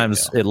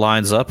Sometimes it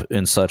lines up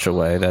in such a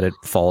way that it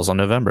falls on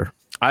November.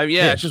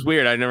 It's just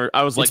weird.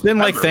 I was like, It's been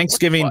like November?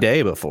 Thanksgiving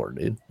Day before,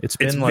 dude. It's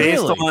been It's like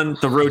based on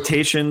the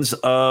rotations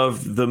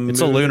of the moon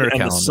It's a lunar and the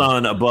calendar.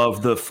 sun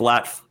above the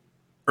flat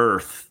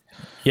Earth.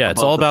 yeah, it's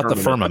above all the about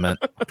the firmament.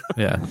 firmament.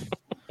 Yeah,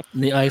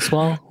 The ice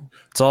wall.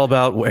 it's all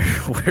about where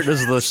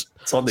does the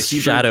It's on the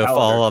Hebrew shadow calendar.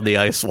 fall on the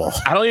ice wall.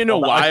 I don't even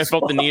know the why I ice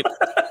felt the need.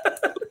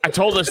 I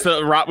told this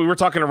to Rob. We were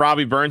talking to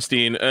Robbie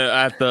Bernstein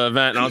at the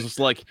event, and I was just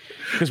like,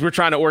 because we're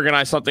trying to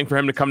organize something for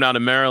him to come down to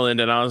Maryland,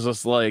 and I was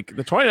just like,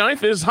 the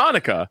 29th is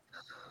Hanukkah.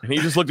 And he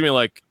just looked at me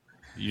like,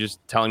 you just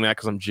telling me that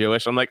because I'm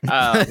Jewish? I'm like,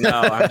 oh, no,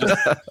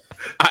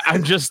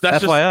 I'm just,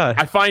 that's FYI. just,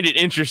 I find it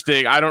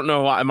interesting. I don't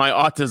know why my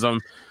autism.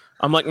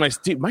 I'm like, my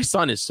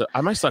son has to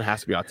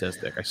be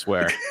autistic. I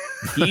swear.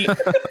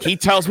 He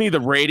tells me the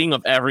rating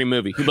of every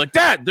movie. He's like,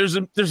 Dad, there's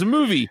a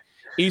movie.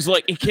 He's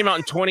like, it came out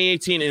in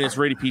 2018 and it's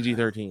rated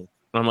PG-13.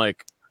 I'm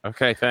like,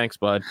 okay, thanks,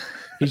 bud.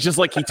 He's just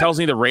like, he tells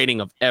me the rating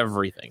of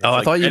everything. It's Oh, I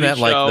like thought you any meant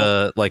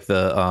show- like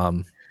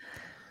the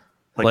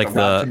Like the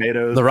Rotten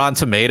Tomatoes. the Rotten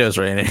Tomatoes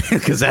rating,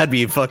 because that'd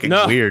be fucking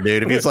No. weird,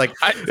 dude. If he's like,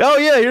 oh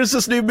yeah, here's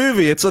this new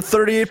movie. It's a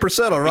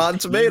 38% on Rotten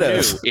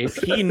Tomatoes. If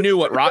he knew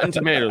what Rotten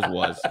Tomatoes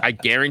was, I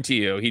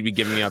guarantee you he'd be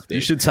giving me updates.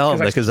 You should tell him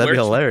that, because that'd be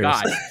swear to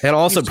hilarious God. and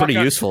also He's pretty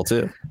talking- useful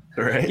too.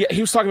 Right? Yeah,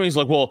 he was talking to me. He's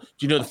like, well, do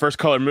you know the first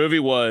color movie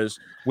was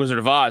Wizard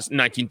of Oz,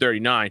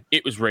 1939.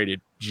 It was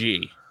rated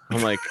G.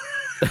 I'm like,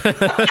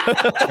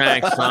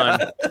 thanks,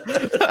 son.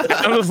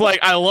 I was like,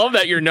 I love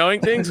that you're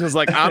knowing things, because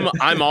like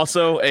I'm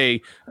also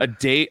a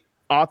date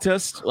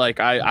autist. Like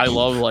I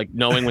love like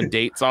knowing when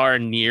dates are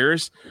and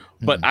years,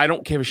 but I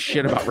don't give a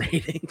shit about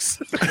ratings.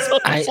 So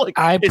it's like,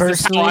 I is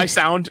this how I personally-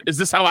 sound? Is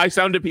this how I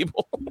sound to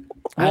people?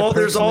 Well,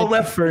 there's all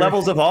personally prefer-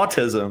 levels of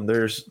autism.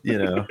 There's,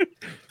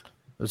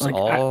 It's Like,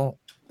 all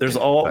there's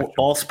all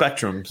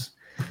spectrums.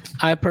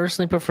 I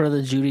personally prefer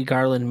the Judy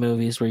Garland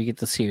movies where you get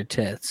to see her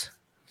tits.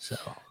 So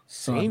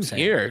that's what I'm Same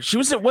saying. here.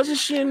 Wasn't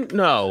she in?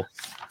 No.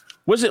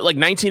 Was it like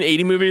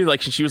 1980 movie?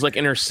 Like she was like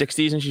in her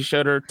 60s and she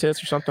showed her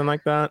tits or something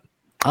like that?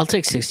 I'll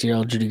take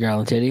 60-year-old Judy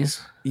Garland titties.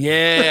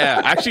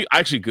 Yeah. I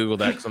actually Googled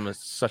that because I'm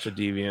such a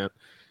deviant.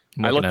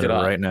 I'm I looking looked at it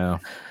up. right now.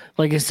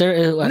 Like, is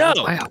there? No.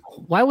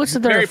 Why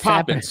wasn't there Mary a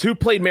fat- Poppins. Who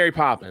played Mary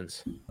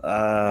Poppins?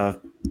 I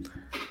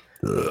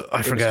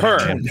forgot her.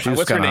 her name. She's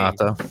What's her kind of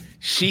name? hot though.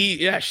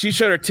 She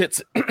showed her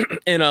tits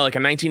in like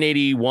a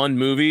 1981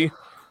 movie.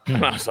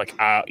 And I was like,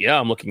 yeah,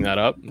 I'm looking that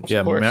up. Of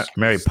Yeah, course.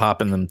 Mary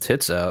popping them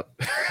tits out.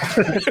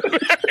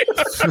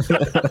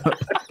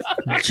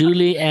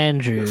 Julie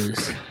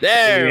Andrews.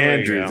 There we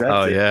Andrews. go. That's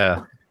Oh it.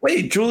 yeah,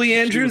 Wait, Julie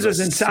Andrews was is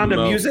a in Sound of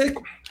smoke. Music?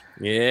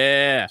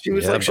 Yeah. She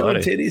was Yeah, like showing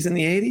buddy. titties in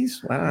the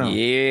 80s? Wow.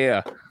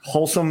 Yeah.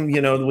 Wholesome,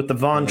 with the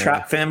Von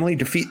Trapp family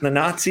defeating the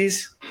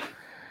Nazis.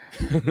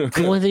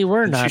 Well, they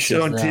were She's Nazis,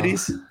 showing though.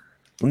 titties?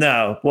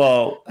 No.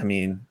 Well, I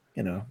mean,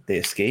 they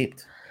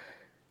escaped.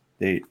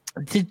 They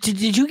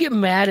Did you get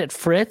mad at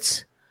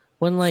Fritz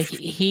when like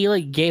he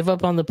like gave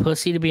up on the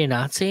pussy to be a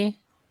Nazi?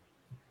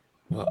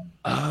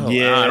 Oh,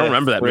 Yeah, I don't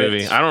remember that Fritz.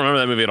 movie. I don't remember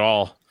that movie at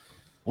all.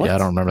 What? Yeah, I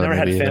don't remember that Never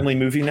movie had either. family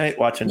movie night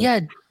watching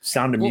Yeah.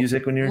 Sound of Well-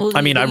 Music when you're. well,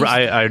 I mean, that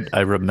used- I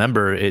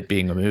remember it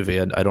being a movie.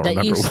 I don't that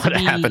remember used to what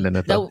be- happened in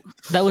it though.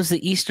 That was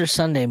the Easter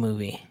Sunday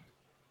movie,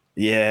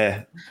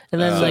 Yeah. and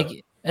then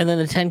and then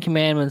the Ten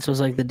Commandments was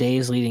like the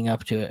days leading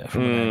up to it.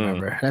 From what I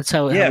remember, that's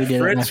how Yeah, we did it.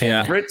 in my Fritz,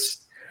 family.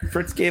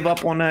 Fritz gave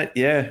up on that.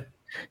 Yeah.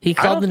 He I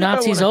called don't the think I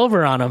Nazis wanna-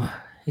 over on him.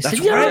 He said,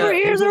 That's "They're right. over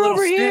He here. was a They're little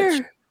over here."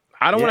 snitch.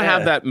 I don't want to Yeah.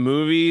 have that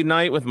movie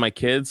night with my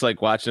kids,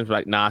 like watching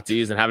like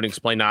Nazis and having to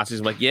explain Nazis.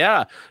 I'm like,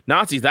 yeah,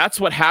 Nazis. That's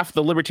what half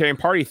the Libertarian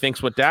Party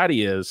thinks what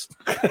Daddy is.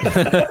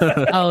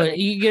 Oh,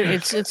 you get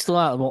it's a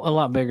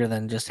lot bigger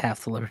than just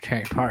half the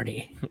Libertarian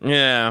Party.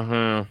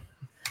 Yeah,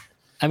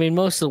 I mean,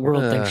 most of the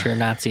world thinks you're a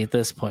Nazi at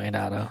this point,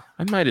 Otto.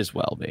 I might as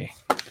well be.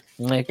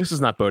 Like, This is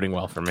not boding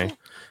well for me.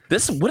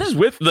 What is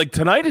with like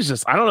tonight is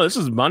just I don't know. This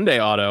is Monday,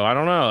 Otto. I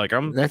don't know. Like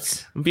I'm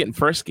getting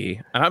frisky,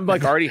 and I'm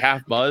like already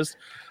half buzzed.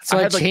 so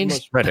I had, like,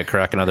 changed. Ready to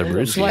crack another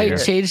That's brewski why I here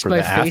changed for my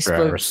the after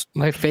hours.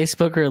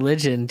 Facebook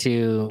religion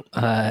to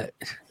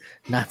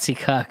Nazi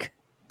cuck.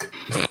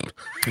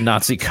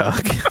 Nazi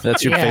cock.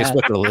 That's your Yeah.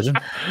 Facebook religion.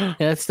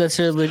 Yeah, that's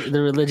the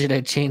religion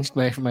I changed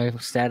my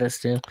status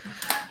to.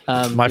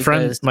 My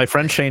because-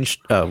 friend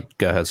changed. Oh,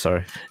 go ahead.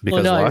 Sorry. Well,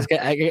 Because no,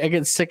 why? I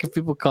get sick of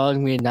people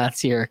calling me a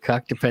Nazi or a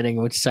cuck depending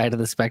on which side of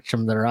the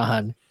spectrum they're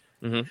on.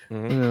 Mm-hmm,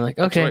 And they're like,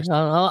 okay, choice.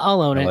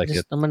 I'll own I it. like Just,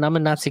 it. I'm a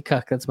Nazi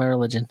cuck. That's my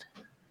religion.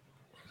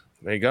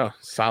 There you go.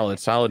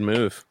 Solid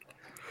move.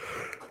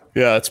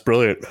 Yeah, it's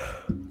brilliant.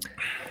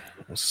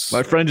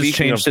 My friend just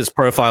changed his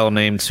profile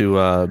name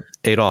to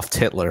Adolf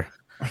Hitler.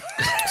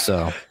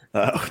 So,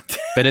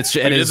 but it's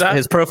and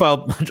his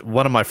profile.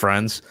 One of my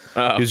friends,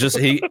 who's just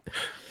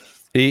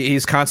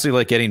he's constantly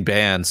like getting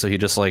banned, so he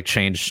just like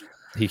changed.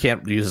 He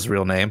can't use his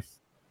real name,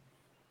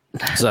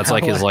 so that's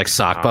like his like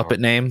sock puppet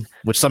name,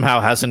 which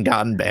somehow hasn't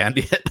gotten banned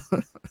yet.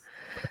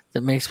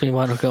 That makes me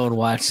want to go and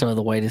watch Some of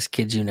the Whitest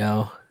Kids You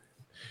Know.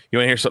 You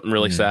want to hear something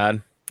really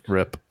sad?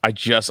 Rip. I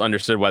just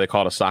understood why they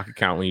call it a sock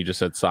account when you just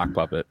said sock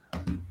puppet.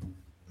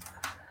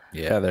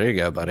 Yeah, there you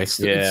go, buddy. It's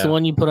the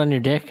one you put on your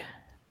dick.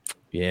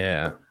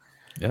 Yeah.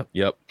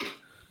 Yep.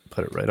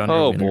 Put it right on.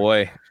 Oh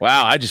boy!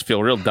 Wow, I just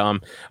feel real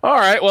dumb. All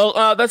right,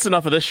 well, that's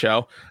enough of this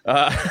show.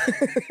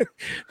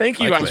 Thank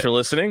you guys for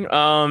listening.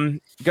 Go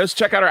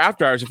check out our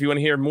after hours if you want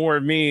to hear more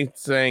of me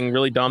saying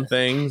really dumb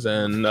things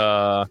and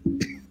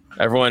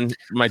everyone,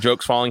 my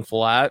jokes falling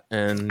flat.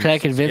 And can I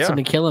convince him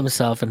to kill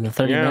himself in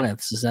 30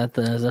 minutes? Is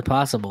that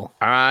possible?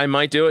 I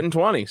might do it in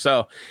 20.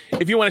 So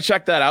if you want to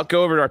check that out,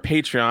 go over to our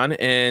Patreon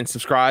and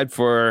subscribe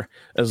for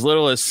as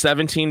little as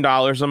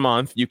 $17 a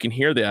month. You can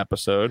hear the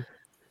episode.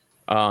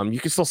 You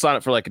can still sign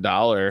up for like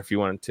 $1 if you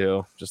wanted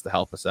to, just to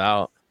help us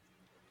out.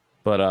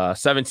 But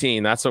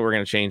 17, that's what we're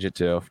going to change it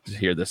to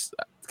hear this,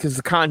 because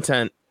the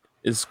content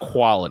is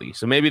quality.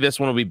 So maybe this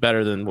one will be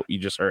better than what you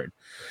just heard.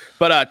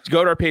 But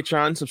go to our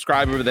Patreon,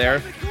 subscribe over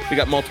there. We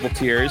got multiple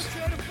tiers.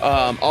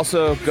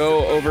 Also,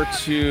 go over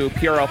to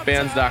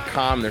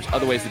prlfans.com. There's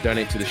other ways to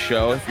donate to the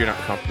show if you're not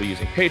comfortable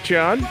using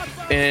Patreon.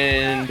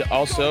 And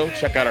also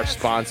check out our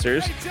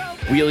sponsors,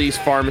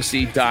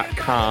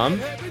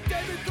 wheeliespharmacy.com,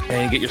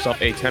 and get yourself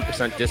a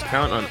 10%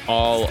 discount on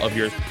all of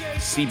your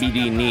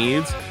CBD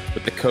needs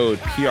with the code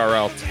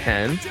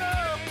PRL10.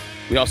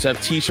 We also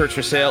have t-shirts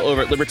for sale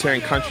over at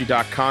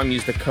libertariancountry.com.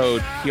 Use the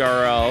code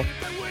PRL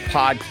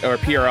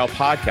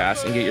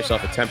podcast and get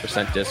yourself a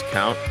 10%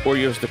 discount, or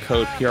use the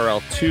code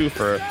PRL2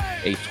 for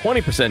a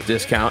 20%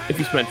 discount if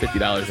you spend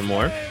 $50 or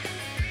more.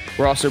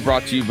 We're also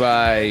brought to you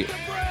by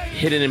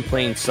Hidden in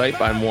Plain Sight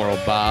by Moral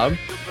Bob.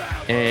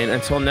 And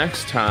until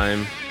next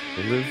time,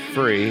 live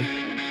free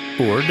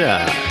or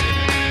die.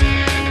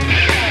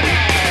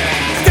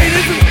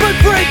 Statism's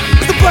footprint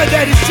is the blood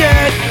that is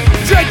shed,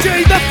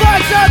 drenching the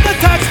flags of the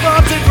tax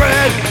bombs in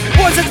red.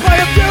 Wasn't by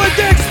a few at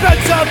the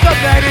expense of the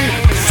many,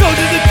 sold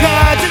to the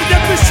gods and the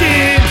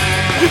machine.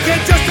 You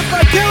can't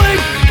justify killing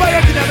by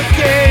economic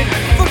gain.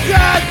 For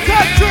God,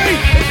 country,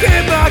 and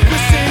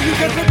democracy, you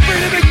can